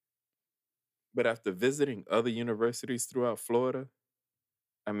 But after visiting other universities throughout Florida,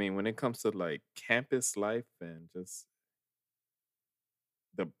 I mean, when it comes to like campus life and just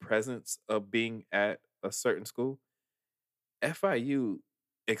the presence of being at a certain school, FIU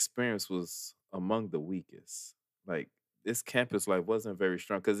experience was among the weakest. Like this campus life wasn't very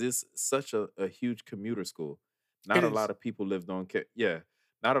strong because it's such a huge commuter school. It Not a lot is of people lived on yeah,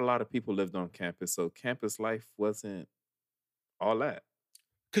 not a lot of people lived on campus, so campus life wasn't all that.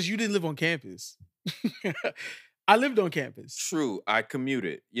 because you didn't live on campus. I lived on campus. True, I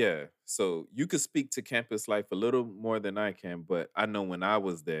commuted. Yeah. So you could speak to campus life a little more than I can, but I know when I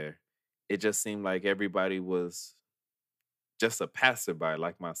was there, it just seemed like everybody was just a passerby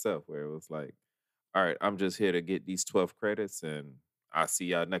like myself, where it was like, all right, I'm just here to get these 12 credits and I'll see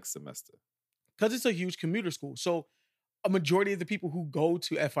y'all next semester. Because it's a huge commuter school. So a majority of the people who go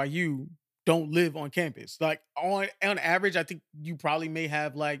to FIU don't live on campus. Like on average, I think you probably may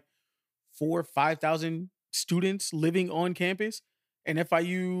have like 4 or 5,000 students living on campus. And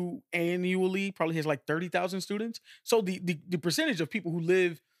FIU annually probably has like 30,000 students. So the percentage of people who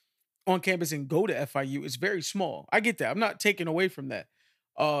live on campus and go to FIU is very small. I get that. I'm not taking away from that.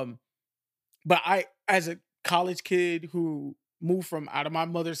 Um, but I, as a college kid who moved from out of my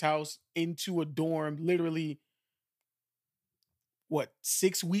mother's house into a dorm, literally what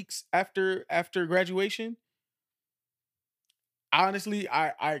 6 weeks after graduation. Honestly,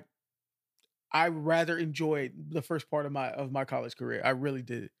 I rather enjoyed the first part of my college career. I really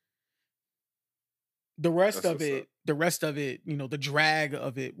did. That's what's up. The rest of it, the drag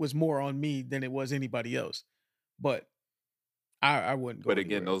of it was more on me than it was anybody else. But I wouldn't go But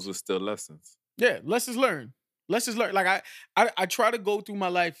again, anywhere those else. were still lessons. Yeah, lessons learned. Lessons learned. Like I try to go through my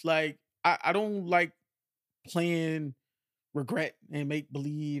life like I don't like playing regret and make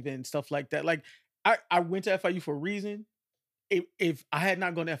believe and stuff like that. Like I went to FIU for a reason. If I had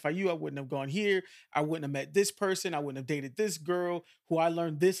not gone to FIU, I wouldn't have gone here. I wouldn't have met this person. I wouldn't have dated this girl who I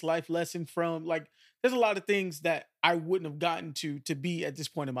learned this life lesson from. Like there's a lot of things that I wouldn't have gotten to be at this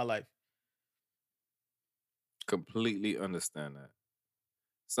point in my life. Completely understand that.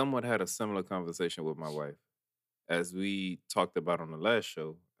 Someone had a similar conversation with my wife. As we talked about on the last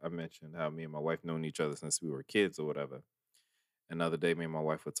show, I mentioned how me and my wife known each other since we were kids or whatever. Another day, me and my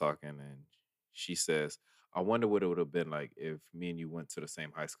wife were talking, and she says, "I wonder what it would have been like if me and you went to the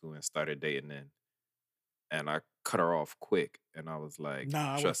same high school and started dating then." And I cut her off quick, and I was like,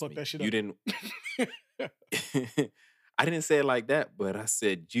 Nah, I would have "Trust fucked me, that shit you up. didn't." I didn't say it like that, but I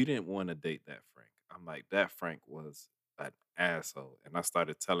said you didn't want to date that Frank. I'm like that Frank was an asshole, and I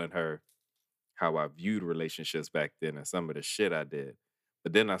started telling her how I viewed relationships back then and some of the shit I did.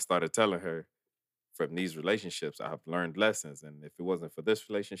 But then I started telling her from these relationships, I've learned lessons. And if it wasn't for this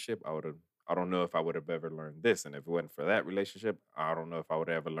relationship, I don't know if I would have ever learned this. And if it wasn't for that relationship, I don't know if I would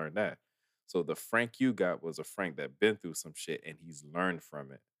have ever learned that. So the Frank you got was a Frank that been through some shit and he's learned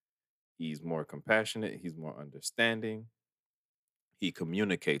from it. He's more compassionate, he's more understanding, he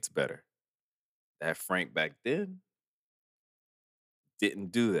communicates better. That Frank back then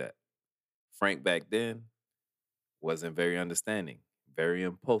didn't do that. Frank back then wasn't very understanding, very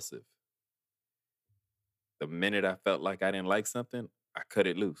impulsive. The minute I felt like I didn't like something, I cut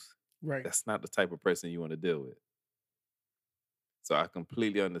it loose. Right. That's not the type of person you want to deal with. So I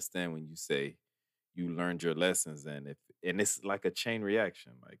completely understand when you say you learned your lessons and it's like a chain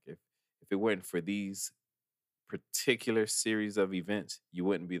reaction. Like if it weren't for these particular series of events, you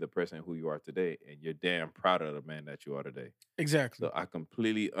wouldn't be the person who you are today. And you're damn proud of the man that you are today. Exactly. So I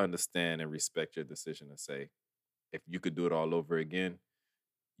completely understand and respect your decision to say if you could do it all over again,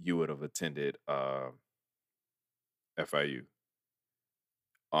 you would have attended FIU.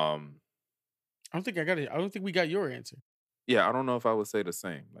 Um, I don't think I got it. I don't think we got your answer. yeah, I don't know if I would say the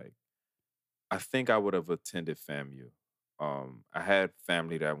same. Like, I think I would have attended FAMU. I had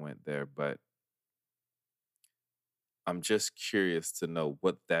family that went there, but I'm just curious to know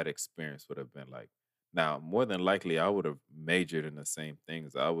what that experience would have been like. Now, more than likely, I would have majored in the same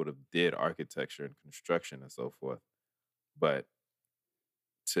things. I would have did architecture and construction and so forth. But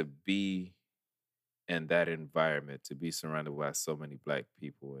to be in that environment, to be surrounded by so many black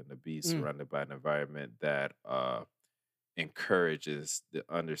people, and to be Mm, surrounded by an environment that encourages the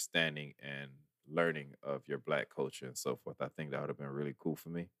understanding and learning of your black culture and so forth. I think that would have been really cool for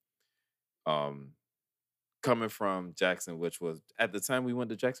me. Um, coming from Jackson, which was at the time we went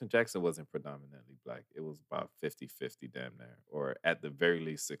to Jackson, Jackson wasn't predominantly black. It was about 50-50 damn near, or at the very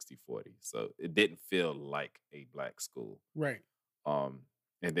least 60-40. So it didn't feel like a black school. Right. Um,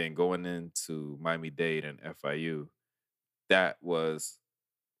 and then going into Miami-Dade and FIU, that was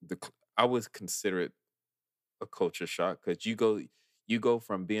I would consider it a culture shock because you go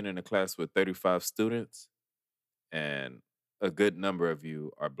from being in a class with 35 students and a good number of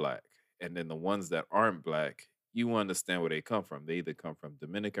you are black. And then the ones that aren't black, you understand where they come from. They either come from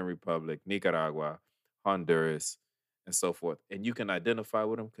Dominican Republic, Nicaragua, Honduras, and so forth. And you can identify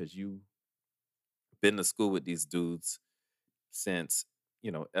with them because you've been to school with these dudes since,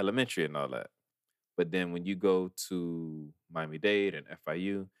 elementary and all that. But then when you go to Miami-Dade and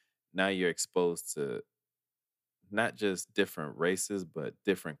FIU, now you're exposed to not just different races, but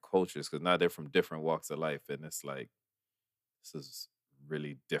different cultures because now they're from different walks of life. And it's like, this is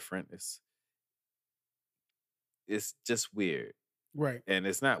really different. It's just weird. Right. And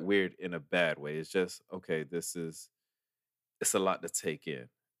it's not weird in a bad way. It's just, okay, it's a lot to take in.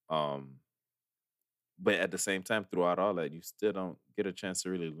 Um, but at the same time, throughout all that, you still don't get a chance to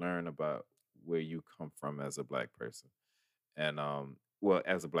really learn about where you come from as a black person. And well,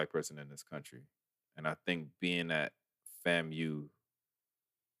 as a black person in this country. And I think being at FAMU,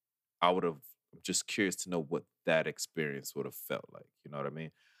 I would have I'm just curious to know what that experience would have felt like. You know what I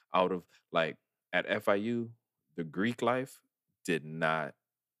mean? I would have like at FIU, the Greek life did not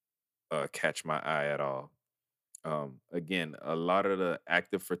catch my eye at all. Again, a lot of the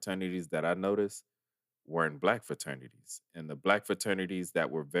active fraternities that I noticed weren't black fraternities, and the black fraternities that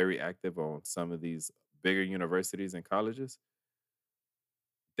were very active on some of these bigger universities and colleges,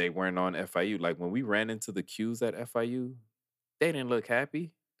 they weren't on FIU. Like when we ran into the queues at FIU, they didn't look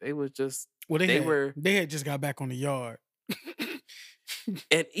happy. They was just Well, they were they had just got back on the yard.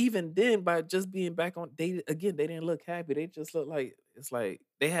 And even then, by just being back on, they didn't look happy. They just looked like it's like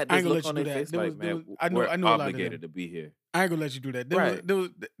they had I this ain't gonna look let you on do their that. face, like, man, I we're know a lot of obligated them. to be here. I ain't gonna let you do that. Right.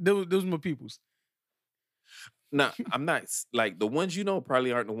 Those my peoples. No, I'm not like the ones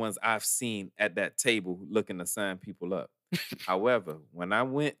probably aren't the ones I've seen at that table looking to sign people up. However, when I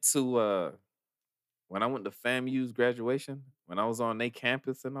went to FAMU's graduation, when I was on their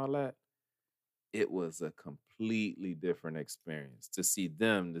campus and all that, it was a completely different experience to see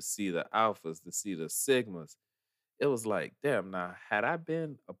them, to see the alphas, to see the sigmas. It was like, damn, now had I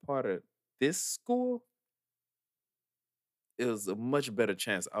been a part of this school, it was a much better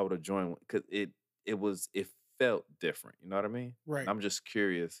chance I would have joined because it felt different. You know what I mean? And Right. I'm just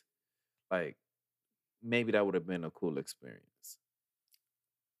curious, like maybe that would have been a cool experience.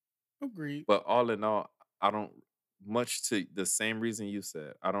 Agreed. But all in all, I don't much to the same reason you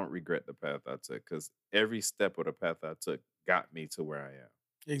said, I don't regret the path I took because every step of the path I took got me to where I am.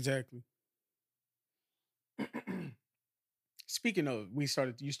 Exactly. Speaking of, you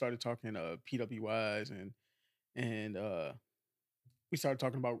started talking PWIs and we started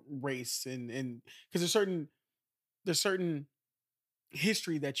talking about race and because there's certain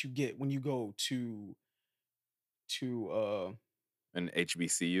history that you get when you go to An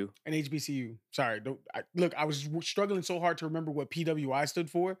HBCU. an HBCU. Sorry, look, I was struggling so hard to remember what PWI stood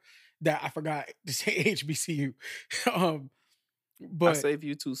for that I forgot to say HBCU. um, I but save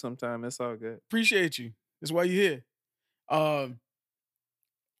you too sometime. It's all good. appreciate you. That's why you're here. Um,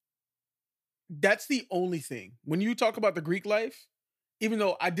 that's the only thing. When you talk about the Greek life, even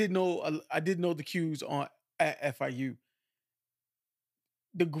though I did know the cues on at FIU,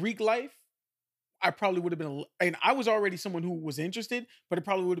 the Greek life, I probably would have been, and I was already someone who was interested, but it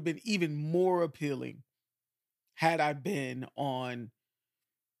probably would have been even more appealing had I been on.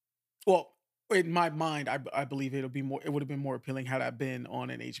 Well, in my mind, I believe it'll be more. It would have been more appealing had I been on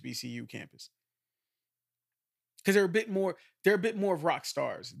an HBCU campus because they're a bit more of rock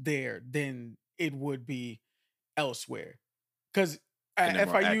stars there than it would be elsewhere. Because And at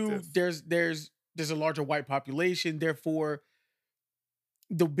they're more FIU, active. there's a larger white population, therefore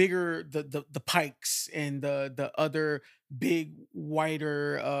the bigger the pikes and the other big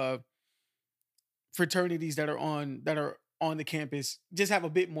whiter fraternities that are on the campus just have a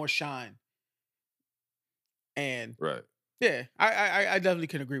bit more shine. And Right. yeah, I definitely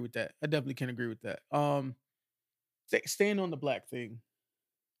can agree with that. I definitely can agree with that. Staying on the black thing.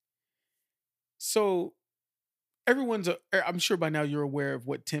 So I'm sure by now you're aware of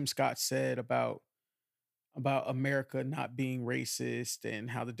what Tim Scott said about America not being racist and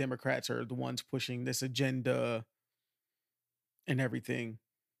how the Democrats are the ones pushing this agenda and everything.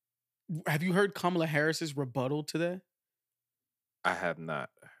 Have you heard Kamala Harris's rebuttal to that? I have not.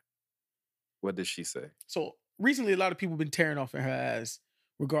 What did she say? So recently, a lot of people have been tearing off in her ass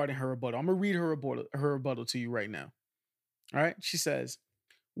regarding her rebuttal. I'm gonna read her rebuttal to you right now. All right. She says,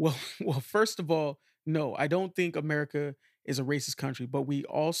 well, well, first of all, no, I don't think America is a racist country, but we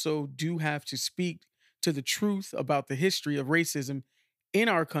also do have to speak to the truth about the history of racism in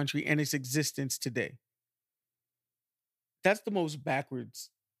our country and its existence today. That's the most backwards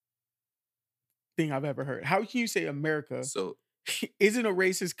thing I've ever heard. How can you say America So isn't a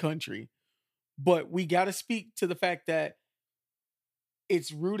racist country, but we got to speak to the fact that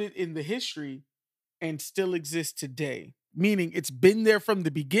it's rooted in the history and still exists today? Meaning it's been there from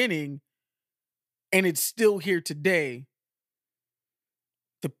the beginning and it's still here today.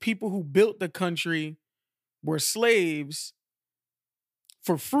 The people who built the country were slaves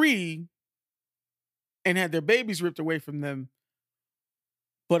for free and had their babies ripped away from them.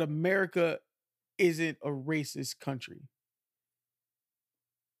 But America isn't a racist country.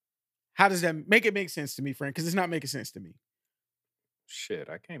 How does that make it make sense to me, Frank? Because it's not making sense to me. shit,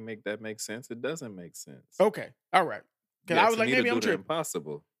 I can't make that make sense. It doesn't make sense. Okay. All right. Because You I was asking like, me to maybe do I'm the tripping.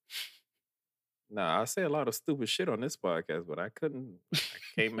 impossible. Nah, I say a lot of stupid shit on this podcast, but I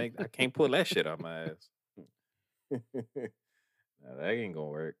can't pull that shit out my ass. Nah, that ain't gonna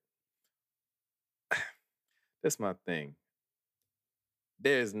work. That's my thing.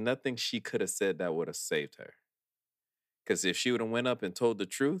 There's nothing she could have said that would have saved her. Because if she would have went up and told the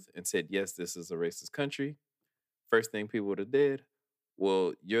truth and said, yes, this is a racist country, first thing people would have did,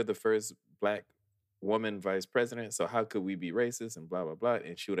 well, you're the first black woman vice president, so how could we be racist and blah, blah, blah.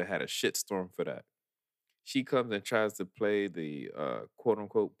 And she would have had a shitstorm for that. She comes and tries to play the quote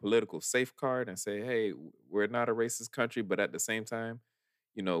unquote political safeguard and say, hey, we're not a racist country, but at the same time,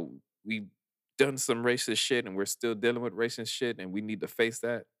 you know, we've done some racist shit and we're still dealing with racist shit and we need to face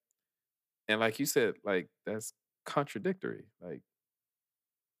that. And like you said, like that's contradictory. Like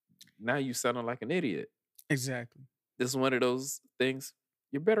now you sounding like an idiot. Exactly. This is one of those things.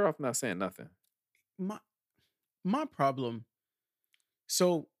 You're better off not saying nothing. My my problem.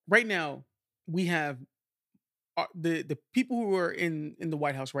 So right now we have the people who are in the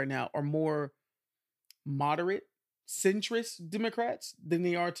White House right now are more moderate centrist Democrats than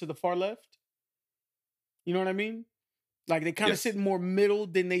they are to the far left. You know what I mean? Like they kind of sit Yes. more middle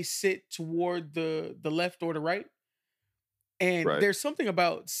than they sit toward the left or the right. And Right. there's something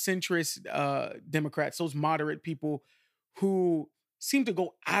about centrist Democrats, those moderate people who seem to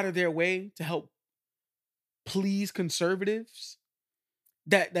go out of their way to help please conservatives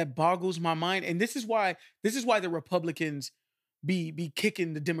that boggles my mind. And this is why the Republicans be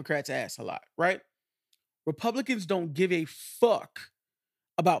kicking the Democrats ass a lot, right? Republicans don't give a fuck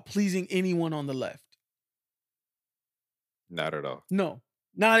about pleasing anyone on the left. Not at all. No.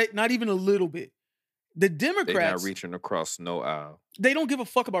 Not even a little bit. The They not Democrats, reaching across no aisle. they don't give a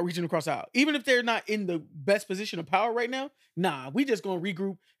fuck about reaching across the aisle. Even if they're not in the best position of power right now, nah, we just gonna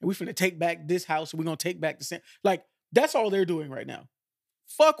regroup and we finna take back this house and we're gonna take back the Senate. Like, that's all they're doing right now.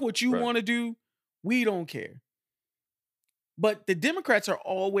 Fuck what you Right. want to do. We don't care. But the Democrats are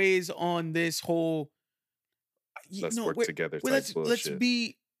always on this whole, Let's work together type let's bullshit.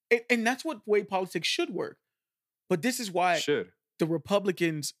 be, and that's what way politics should work. But this is why Should. the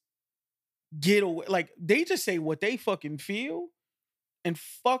Republicans get away. Like they just say what they fucking feel, and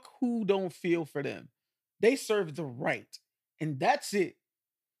fuck who don't feel for them. They serve the right, and that's it.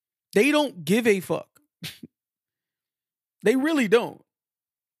 They don't give a fuck. They really don't.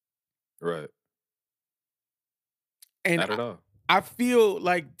 Right. And Not at all. I feel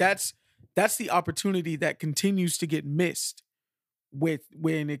like that's the opportunity that continues to get missed with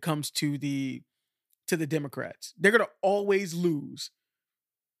when it comes to the Democrats. They're gonna always lose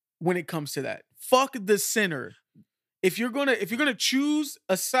when it comes to that. Fuck the center. If you're gonna choose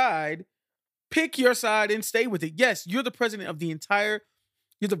a side, pick your side and stay with it. Yes, you're the vice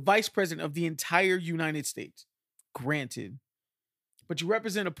president of the entire United States. Granted. But you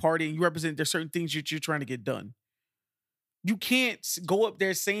represent a party and there's certain things that you're trying to get done. You can't go up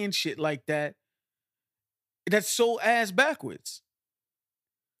there saying shit like that. That's so ass backwards.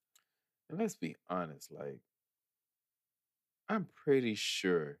 And let's be honest, like, I'm pretty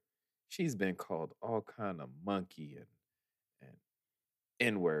sure she's been called all kind of monkey and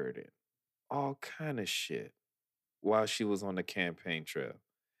N-word and all kind of shit while she was on the campaign trail.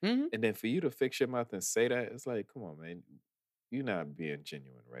 Mhm. And then for you to fix your mouth and say that, it's like, come on, man. You're not being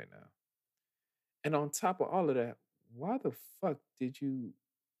genuine right now. And on top of all of that, why the fuck did you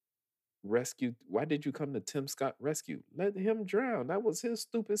rescue? Why did you come to Tim Scott rescue? Let him drown. That was his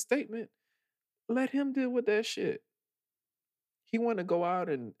stupid statement. Let him deal with that shit. He want to go out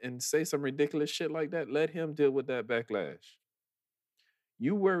and say some ridiculous shit like that. Let him deal with that backlash.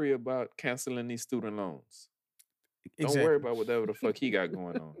 You worry about canceling these student loans. Don't worry Exactly. about whatever the fuck he got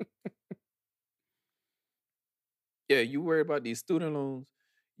going on. Yeah, you worry about these student loans.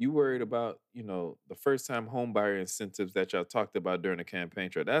 You worried about, the first time home buyer incentives that y'all talked about during the campaign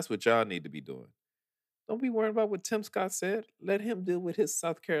trail. That's what y'all need to be doing. Don't be worried about what Tim Scott said. Let him deal with his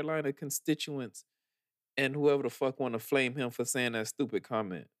South Carolina constituents and whoever the fuck want to flame him for saying that stupid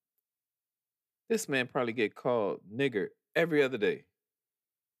comment. This man probably get called nigger every other day.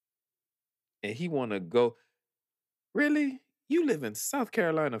 And he want to go, really? You live in South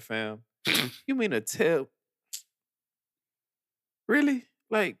Carolina, fam. You mean to tell, really?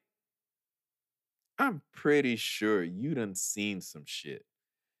 Like, I'm pretty sure you done seen some shit.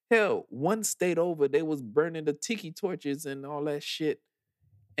 Hell, one state over, they was burning the tiki torches and all that shit.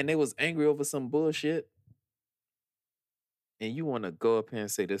 And they was angry over some bullshit. And you want to go up here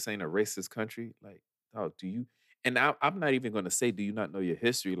and say this ain't a racist country? Like, dog, do you? And I'm not even going to say, do you not know your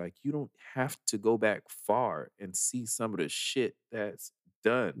history? Like, you don't have to go back far and see some of the shit that's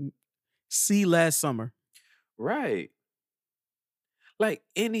done. See last summer. Right. Like,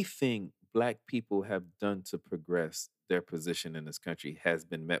 anything Black people have done to progress their position in this country has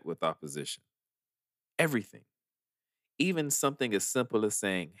been met with opposition. Everything. Even something as simple as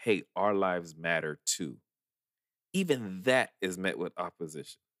saying, hey, our lives matter too. Even that is met with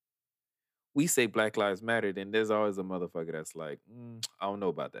opposition. We say Black Lives Matter, then there's always a motherfucker that's like, I don't know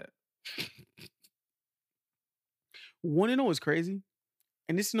about that. Want to know what's crazy?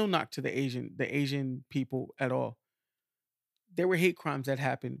 And this is no knock to the Asian people at all. There were hate crimes that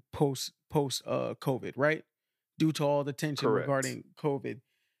happened post COVID, right? Due to all the tension Correct. regarding COVID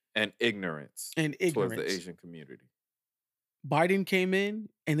And ignorance and towards the ignorance. Asian community. Biden came in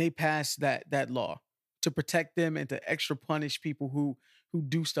and they passed that law to protect them and to extra punish people who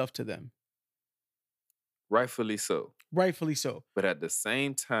do stuff to them. Rightfully so. Rightfully so. But at the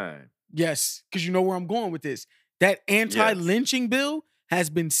same time, yes, because you know where I'm going with this. That anti-lynching bill has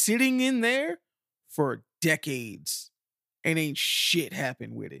been sitting in there for decades and ain't shit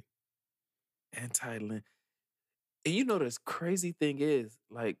happened with it. Anti-lynch. And you know this crazy thing is,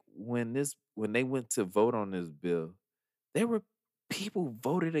 like, when they went to vote on this bill, there were people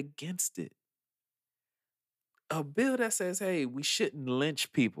voted against it. A bill that says, hey, we shouldn't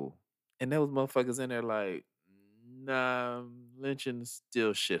lynch people. And there was motherfuckers in there like, nah, lynching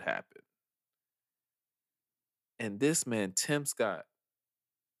still should happen. And this man, Tim Scott,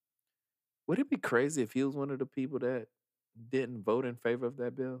 would it be crazy if he was one of the people that didn't vote in favor of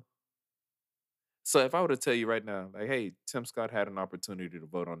that bill? So if I were to tell you right now, like, hey, Tim Scott had an opportunity to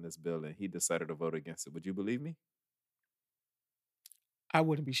vote on this bill and he decided to vote against it, would you believe me? I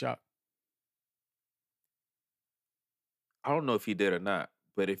wouldn't be shocked. I don't know if he did or not,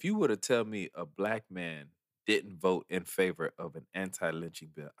 but if you were to tell me a Black man didn't vote in favor of an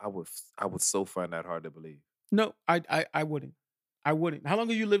anti-lynching bill, I would so find that hard to believe. No, I wouldn't. I wouldn't. How long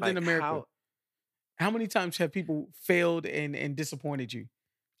have you lived in America? How many times have people failed and disappointed you?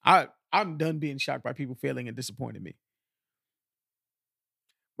 I'm done being shocked by people failing and disappointing me.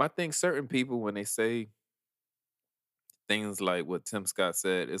 I think certain people, when they say things like what Tim Scott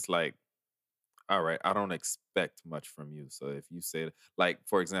said, it's like, all right, I don't expect much from you. So if you say, like,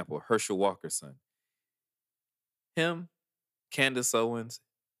 for example, Herschel Walker's son, him, Candace Owens,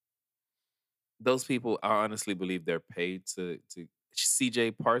 those people, I honestly believe they're paid to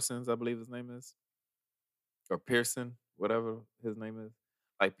CJ Parsons, I believe his name is, or Pearson, whatever his name is.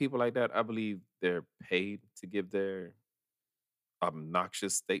 Like, people like that, I believe they're paid to give their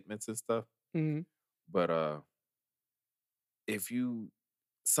obnoxious statements and stuff. Mhm. But if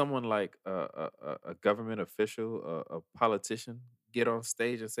someone like a government official, a politician, get on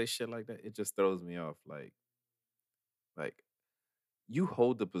stage and say shit like that, it just throws me off. Like you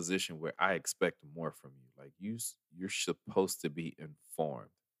hold the position where I expect more from you. Like you're supposed to be informed.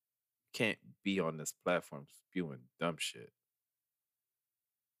 Can't be on this platform spewing dumb shit.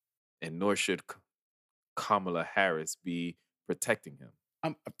 And nor should Kamala Harris be protecting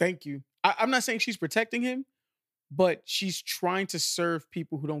him. Thank you. I'm not saying she's protecting him, but she's trying to serve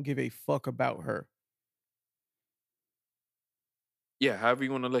people who don't give a fuck about her. Yeah, however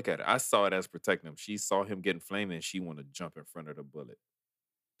you want to look at it. I saw it as protecting him. She saw him getting flamed and she wanted to jump in front of the bullet.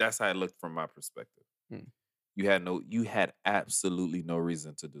 That's how it looked from my perspective. You had absolutely no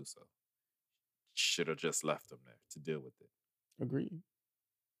reason to do so. Should have just left him there to deal with it. Agreed.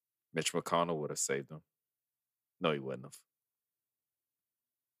 Mitch McConnell would have saved him. No, he wouldn't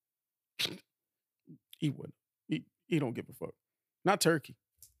have. He wouldn't. He don't give a fuck. Not Turkey.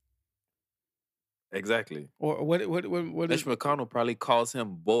 Exactly. Or what Mitch McConnell probably calls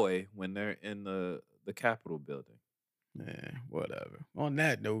him boy when they're in the Capitol building. Whatever. On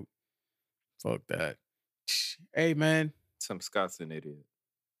that note, fuck that. Hey, man. Tim Scott's an idiot.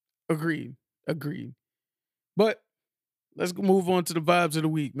 Agreed. Agreed. But let's move on to the vibes of the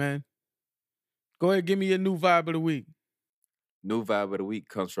week, man. Go ahead, give me a new vibe of the week. New vibe of the week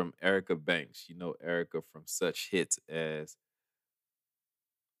comes from Erica Banks. You know Erica from such hits as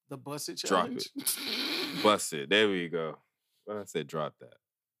The Busted Drop Challenge. It, Busted. There we go. When I said drop that.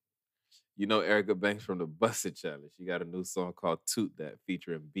 You know Erica Banks from the Busted Challenge. She got a new song called Toot That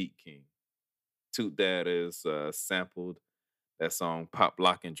featuring Beat King. Toot That is sampled that song Pop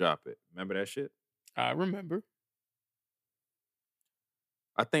Lock and Drop It. Remember that shit? I remember.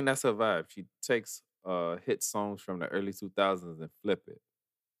 I think that's her vibe. She takes hit songs from the early 2000s and flip it.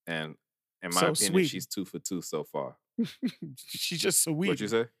 And in my So opinion, sweet. she's 2 for 2 so far. She's just so What you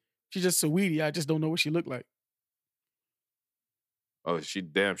say? She's just Saweetie. I just don't know what she looked like. Oh, she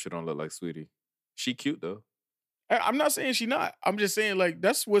don't look like Sweetie. She cute though. I'm not saying she not. I'm just saying like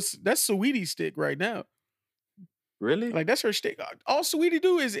that's Saweetie's stick right now. Really? Like that's her stick. All Saweetie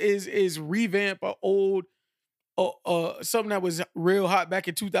do is revamp a old something that was real hot back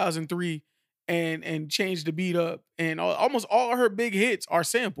in 2003 and change the beat up. And almost all her big hits are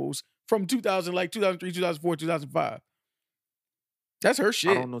samples from 2000, like 2003, 2004, 2005. That's her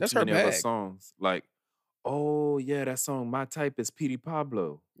shit. I don't know That's too her many of her bag. songs. Like, oh yeah, that song My Type is Petey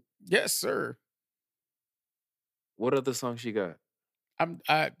Pablo. Yes, sir. What other song she got? I'm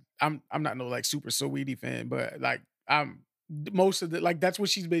not no like super Saweetie fan, but like I'm most of the like that's what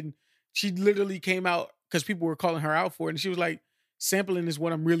she's been. She literally came out because people were calling her out for it, and she was like, "Sampling is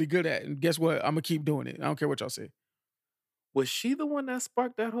what I'm really good at, and guess what? I'm gonna keep doing it. I don't care what y'all say." Was she the one that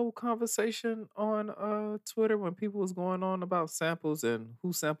sparked that whole conversation on Twitter when people was going on about samples and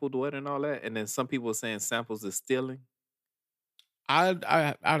who sampled what and all that? And then some people were saying samples is stealing. I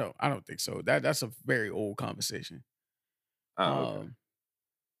don't think so. That's a very old conversation. Oh, okay.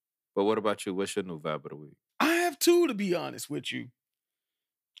 But what about you? What's your new vibe of the week? I have two, to be honest with you.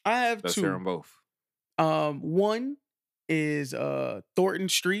 I have Let's two. hear them both. One is Thornton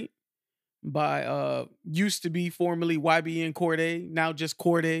Street by used to be formerly YBN Corday, now just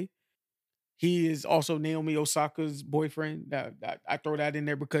Corday. He is also Naomi Osaka's boyfriend. That I throw that in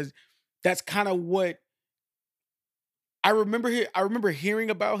there because that's kind of what I remember. I remember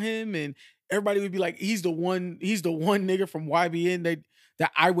hearing about him, and everybody would be like, "He's the one. He's the one nigga from YBN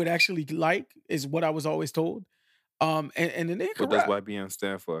that I would actually like." Is what I was always told. And the nigga, What does YBN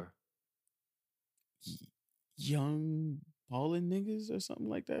stand for? Young ballin' niggas or something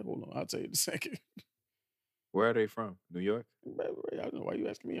like that. Hold on, I'll tell you in a second. Where are they from? New York? I don't know why you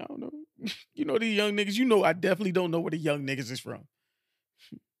asking me. I don't know. You know these young niggas. You know I definitely don't know where the young niggas is from.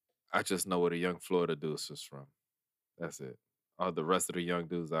 I just know where the young Florida dudes is from. That's it. All the rest of the young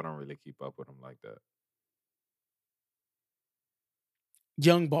dudes, I don't really keep up with them like that.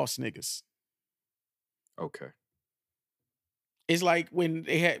 Young boss niggas. Okay. It's like when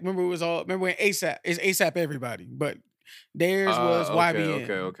they had. Remember when ASAP? It's ASAP everybody, but theirs was YBN.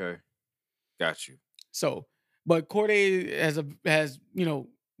 Okay. Got you. So, but Corday has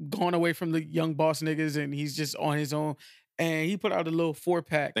gone away from the young boss niggas, and he's just on his own. And he put out a little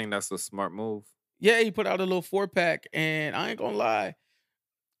 4-pack. I think that's a smart move. Yeah, he put out a little 4-pack, and I ain't gonna lie,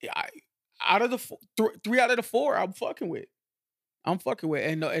 out of the 3 out of the 4, I'm fucking with. And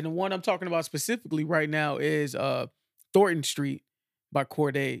the one I'm talking about specifically right now is Thornton Street by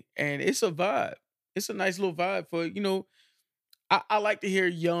Corday, and it's a vibe. It's a nice little vibe for I like to hear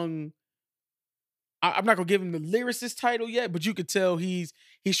young. I'm not gonna give him the lyricist title yet, but you could tell he's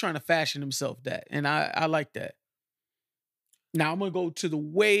trying to fashion himself that, and I like that. Now I'm gonna go to the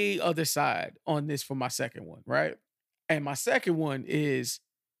way other side on this for my second one, right? And my second one is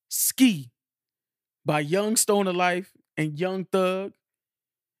Ski by Young Stoner Life and Young Thug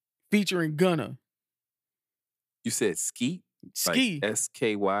featuring Gunna. You said Ski? Ski. Like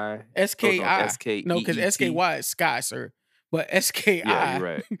SKY? SKI. SKEET? No, because SKY is Sky, sir. But SKI yeah, you're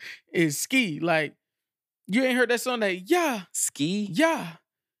right. is Ski. Like, you ain't heard that song that, yeah. Ski? Yeah.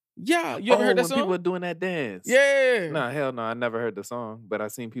 Yeah. You ever heard that song? People are doing that dance. Yeah. Nah, hell no. I never heard the song, but I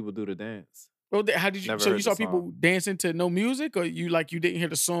seen people do the dance. Well, how did you? So you saw people dancing to no music, or you didn't hear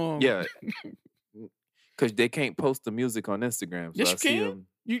the song? Yeah, because they can't post the music on Instagram. So yes, you can.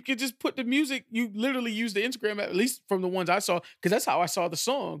 You could just put the music. You literally use the Instagram, at least from the ones I saw, because that's how I saw the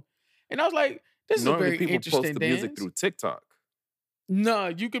song. And I was like, "This is normally a very people interesting post the dance. music through TikTok. No,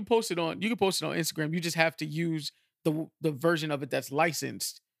 you can post it on Instagram. You just have to use the version of it that's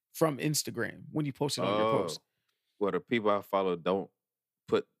licensed from Instagram when you post it on your post. Well, the people I follow don't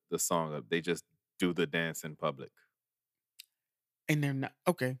put the song up. They just do the dance in public. And they're not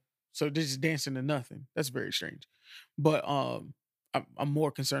okay. So they're just dancing to nothing. That's very strange. But I'm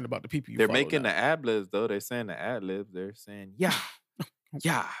more concerned about the people you They're follow making now. the ad libs though. They're saying the ad libs. They're saying yeah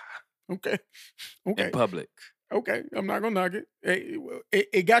Okay, in okay, public. okay. I'm not gonna knock it.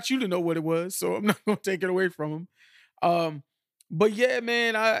 It got you to know what it was, so I'm not gonna take it away from him. Um, but yeah,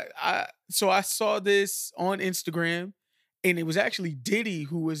 man, so I saw this on Instagram, and it was actually Diddy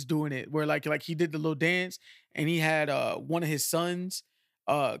who was doing it, where like he did the little dance, and he had one of his sons,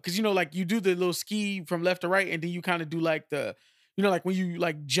 because you know like you do the little ski from left to right, and then you kind of do like the, you know like when you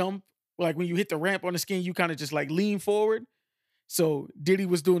like jump, like when you hit the ramp on the ski, you kind of just like lean forward. So Diddy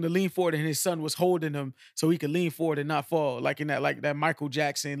was doing the lean forward, and his son was holding him so he could lean forward and not fall, like in that Michael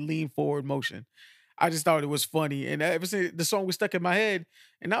Jackson lean forward motion. I just thought it was funny, and ever since the song was stuck in my head,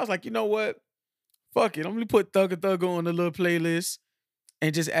 and I was like, you know what? Fuck it, I'm gonna put Thugger Thugger on the little playlist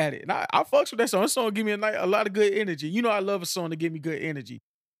and just add it. And I fucks with that song. That song give me a lot of good energy. You know, I love a song to give me good energy.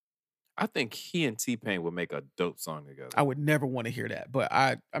 I think he and T-Pain would make a dope song I together. would never want to hear that, but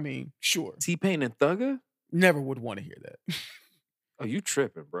I mean, sure, T-Pain and Thugger? never would want to hear that. Oh, you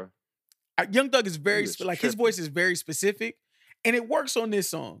tripping, bro. Young Thug is very You is like his tripping. voice is very specific, and it works on this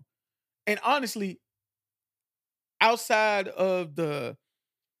song. And honestly, outside of the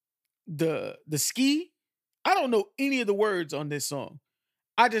ski, I don't know any of the words on this song.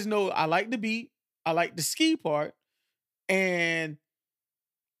 I just know I like the beat, I like the ski part, and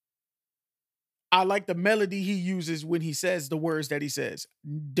I like the melody he uses when he says the words that he says.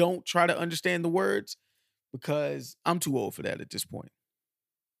 Don't try to understand the words because I'm too old for that at this point.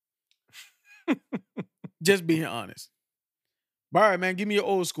 Just being honest. But all right, man, give me your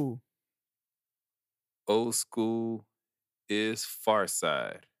old school. Old school is Far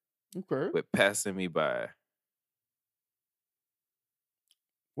Side Okay. with Passing Me By.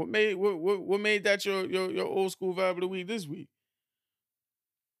 What made that your old school vibe of the week this week?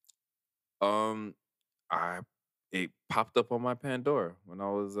 Um, I it popped up on my Pandora when I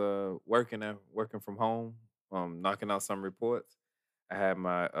was working from home, knocking out some reports. I had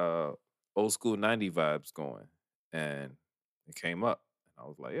my old school 90 vibes going, and it came up. And I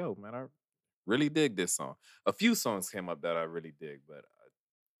was like, yo, man, I really dig this song. A few songs came up that I really dig, but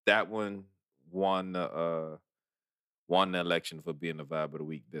that one won the election for being the vibe of the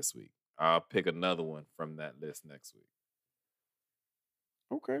week this week. I'll pick another one from that list next week.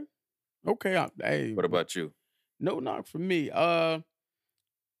 Okay. Okay. Hey, What about you? no knock for me.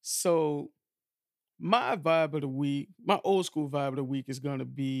 So my vibe of the week, my old school vibe of the week is gonna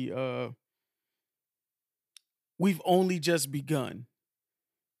be We've Only Just Begun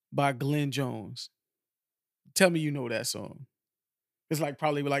by Glenn Jones. Tell me you know that song. It's like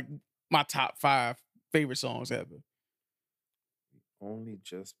probably like my top 5 favorite songs ever. Only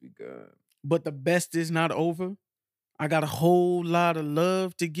just begun. But the best is not over. I got a whole lot of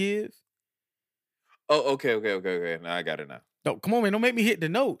love to give. Oh, okay. Now I got it now. No, come on, man. Don't make me hit the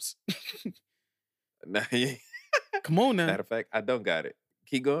notes. Now, Come on now. matter of fact, I don't got it.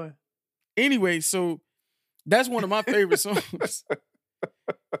 Keep going. Anyway, so that's one of my favorite songs.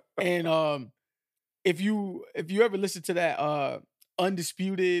 And if you ever listen to that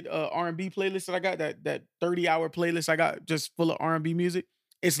undisputed R&B playlist that I got, that 30-hour playlist I got just full of R&B music,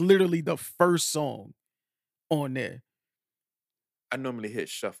 it's literally the first song on there. I normally hit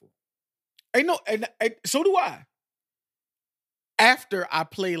shuffle. I know, and so do I. After I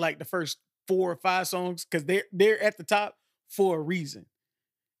play like the first 4 or 5 songs, because they're at the top for a reason.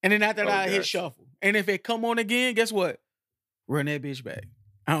 And then after that, I hit gotcha. shuffle. And if it come on again, guess what? Run that bitch back.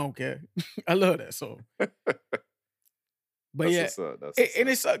 I don't care. I love that song. But That's yeah, what's up. That's and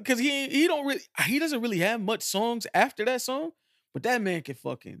what's it's because he doesn't really have much songs after that song, but that man can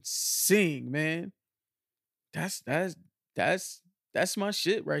fucking sing, man. That's my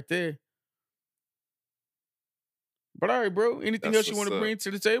shit right there. But all right, bro. Anything That's else you want what's to up. bring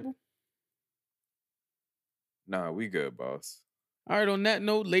to the table? Nah, we good, boss. All right, on that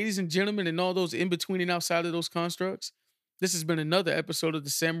note, ladies and gentlemen, and all those in between and outside of those constructs, this has been another episode of the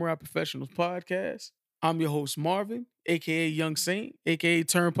Samurai Professionals Podcast. I'm your host, Marvin, aka Young Saint, aka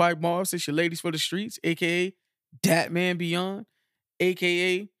Turnpike Marv, it's your ladies for the streets, aka Dat Man Beyond,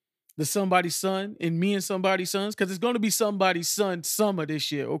 aka the Somebody's Son and Me and Somebody's Sons, because it's going to be Somebody's Son summer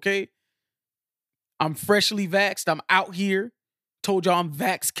this year, okay? I'm freshly vaxxed. I'm out here. Told y'all I'm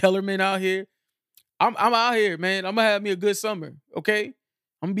Vax Kellerman out here. I'm out here, man. I'm gonna have me a good summer, okay?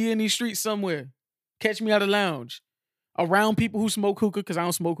 I'm gonna be in these streets somewhere. Catch me at a lounge. Around people who smoke hookah, because I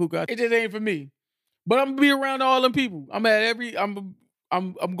don't smoke hookah. It just ain't for me. But I'm gonna be around all them people. I'm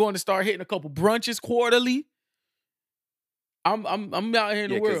going to start hitting a couple brunches quarterly. I'm out here in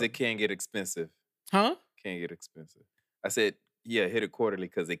Yeah, the because world. it can get expensive. Huh? Can get expensive. I said, yeah, hit it quarterly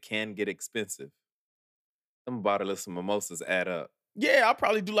because it can get expensive. Some bottle of some mimosas add up. Yeah, I'll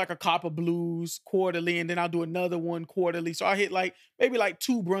probably do like a Copper Blues quarterly, and then I'll do another one quarterly. So I hit like maybe like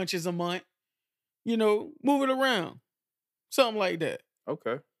 2 brunches a month, move it around. Something like that.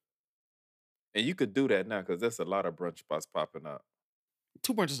 Okay. And you could do that now because there's a lot of brunch spots popping up.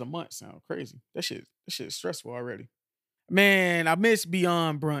 2 brunches a month sound crazy. That shit is stressful already. Man, I miss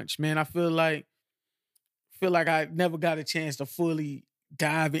Beyond Brunch, man. I feel like I never got a chance to fully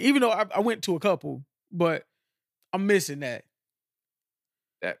dive in, even though I went to a couple, but I'm missing that.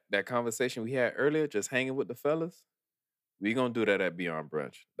 That conversation we had earlier, just hanging with the fellas, we gonna do that at Beyond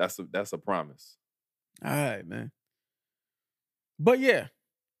Brunch. That's a promise. All right, man. But yeah,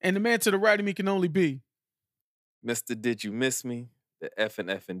 and the man to the right of me can only be Mr. Did You Miss Me? The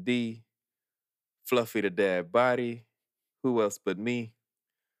F&D, Fluffy the Dad Body, who else but me?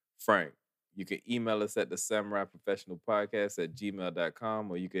 Frank. You can email us at the Samurai Professional Podcast at gmail.com,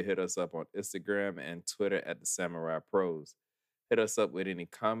 or you can hit us up on Instagram and Twitter at the Samurai Pros. Hit us up with any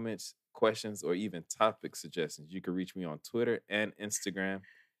comments, questions, or even topic suggestions. You can reach me on Twitter and Instagram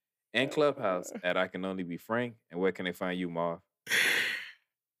and Clubhouse at I Can Only Be Frank. And where can they find you, Marv?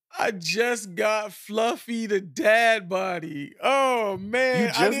 I just got Fluffy the Dad Body. Oh man, You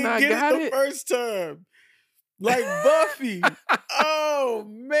just not got the it? first time. Like Buffy. Oh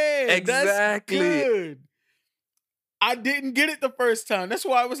man, Exactly. That's good. I didn't get it the first time. That's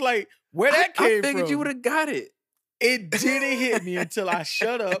why I was like, where that came I figured from? you would have got it. It didn't hit me until I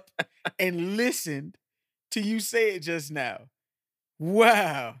shut up and listened to you say it just now.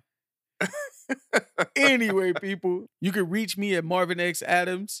 Wow. Anyway, people, you can reach me at Marvin X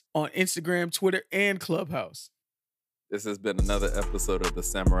Adams on Instagram, Twitter, and Clubhouse. This has been another episode of the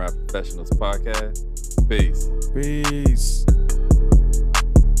Samurai Professionals Podcast. Peace. Peace.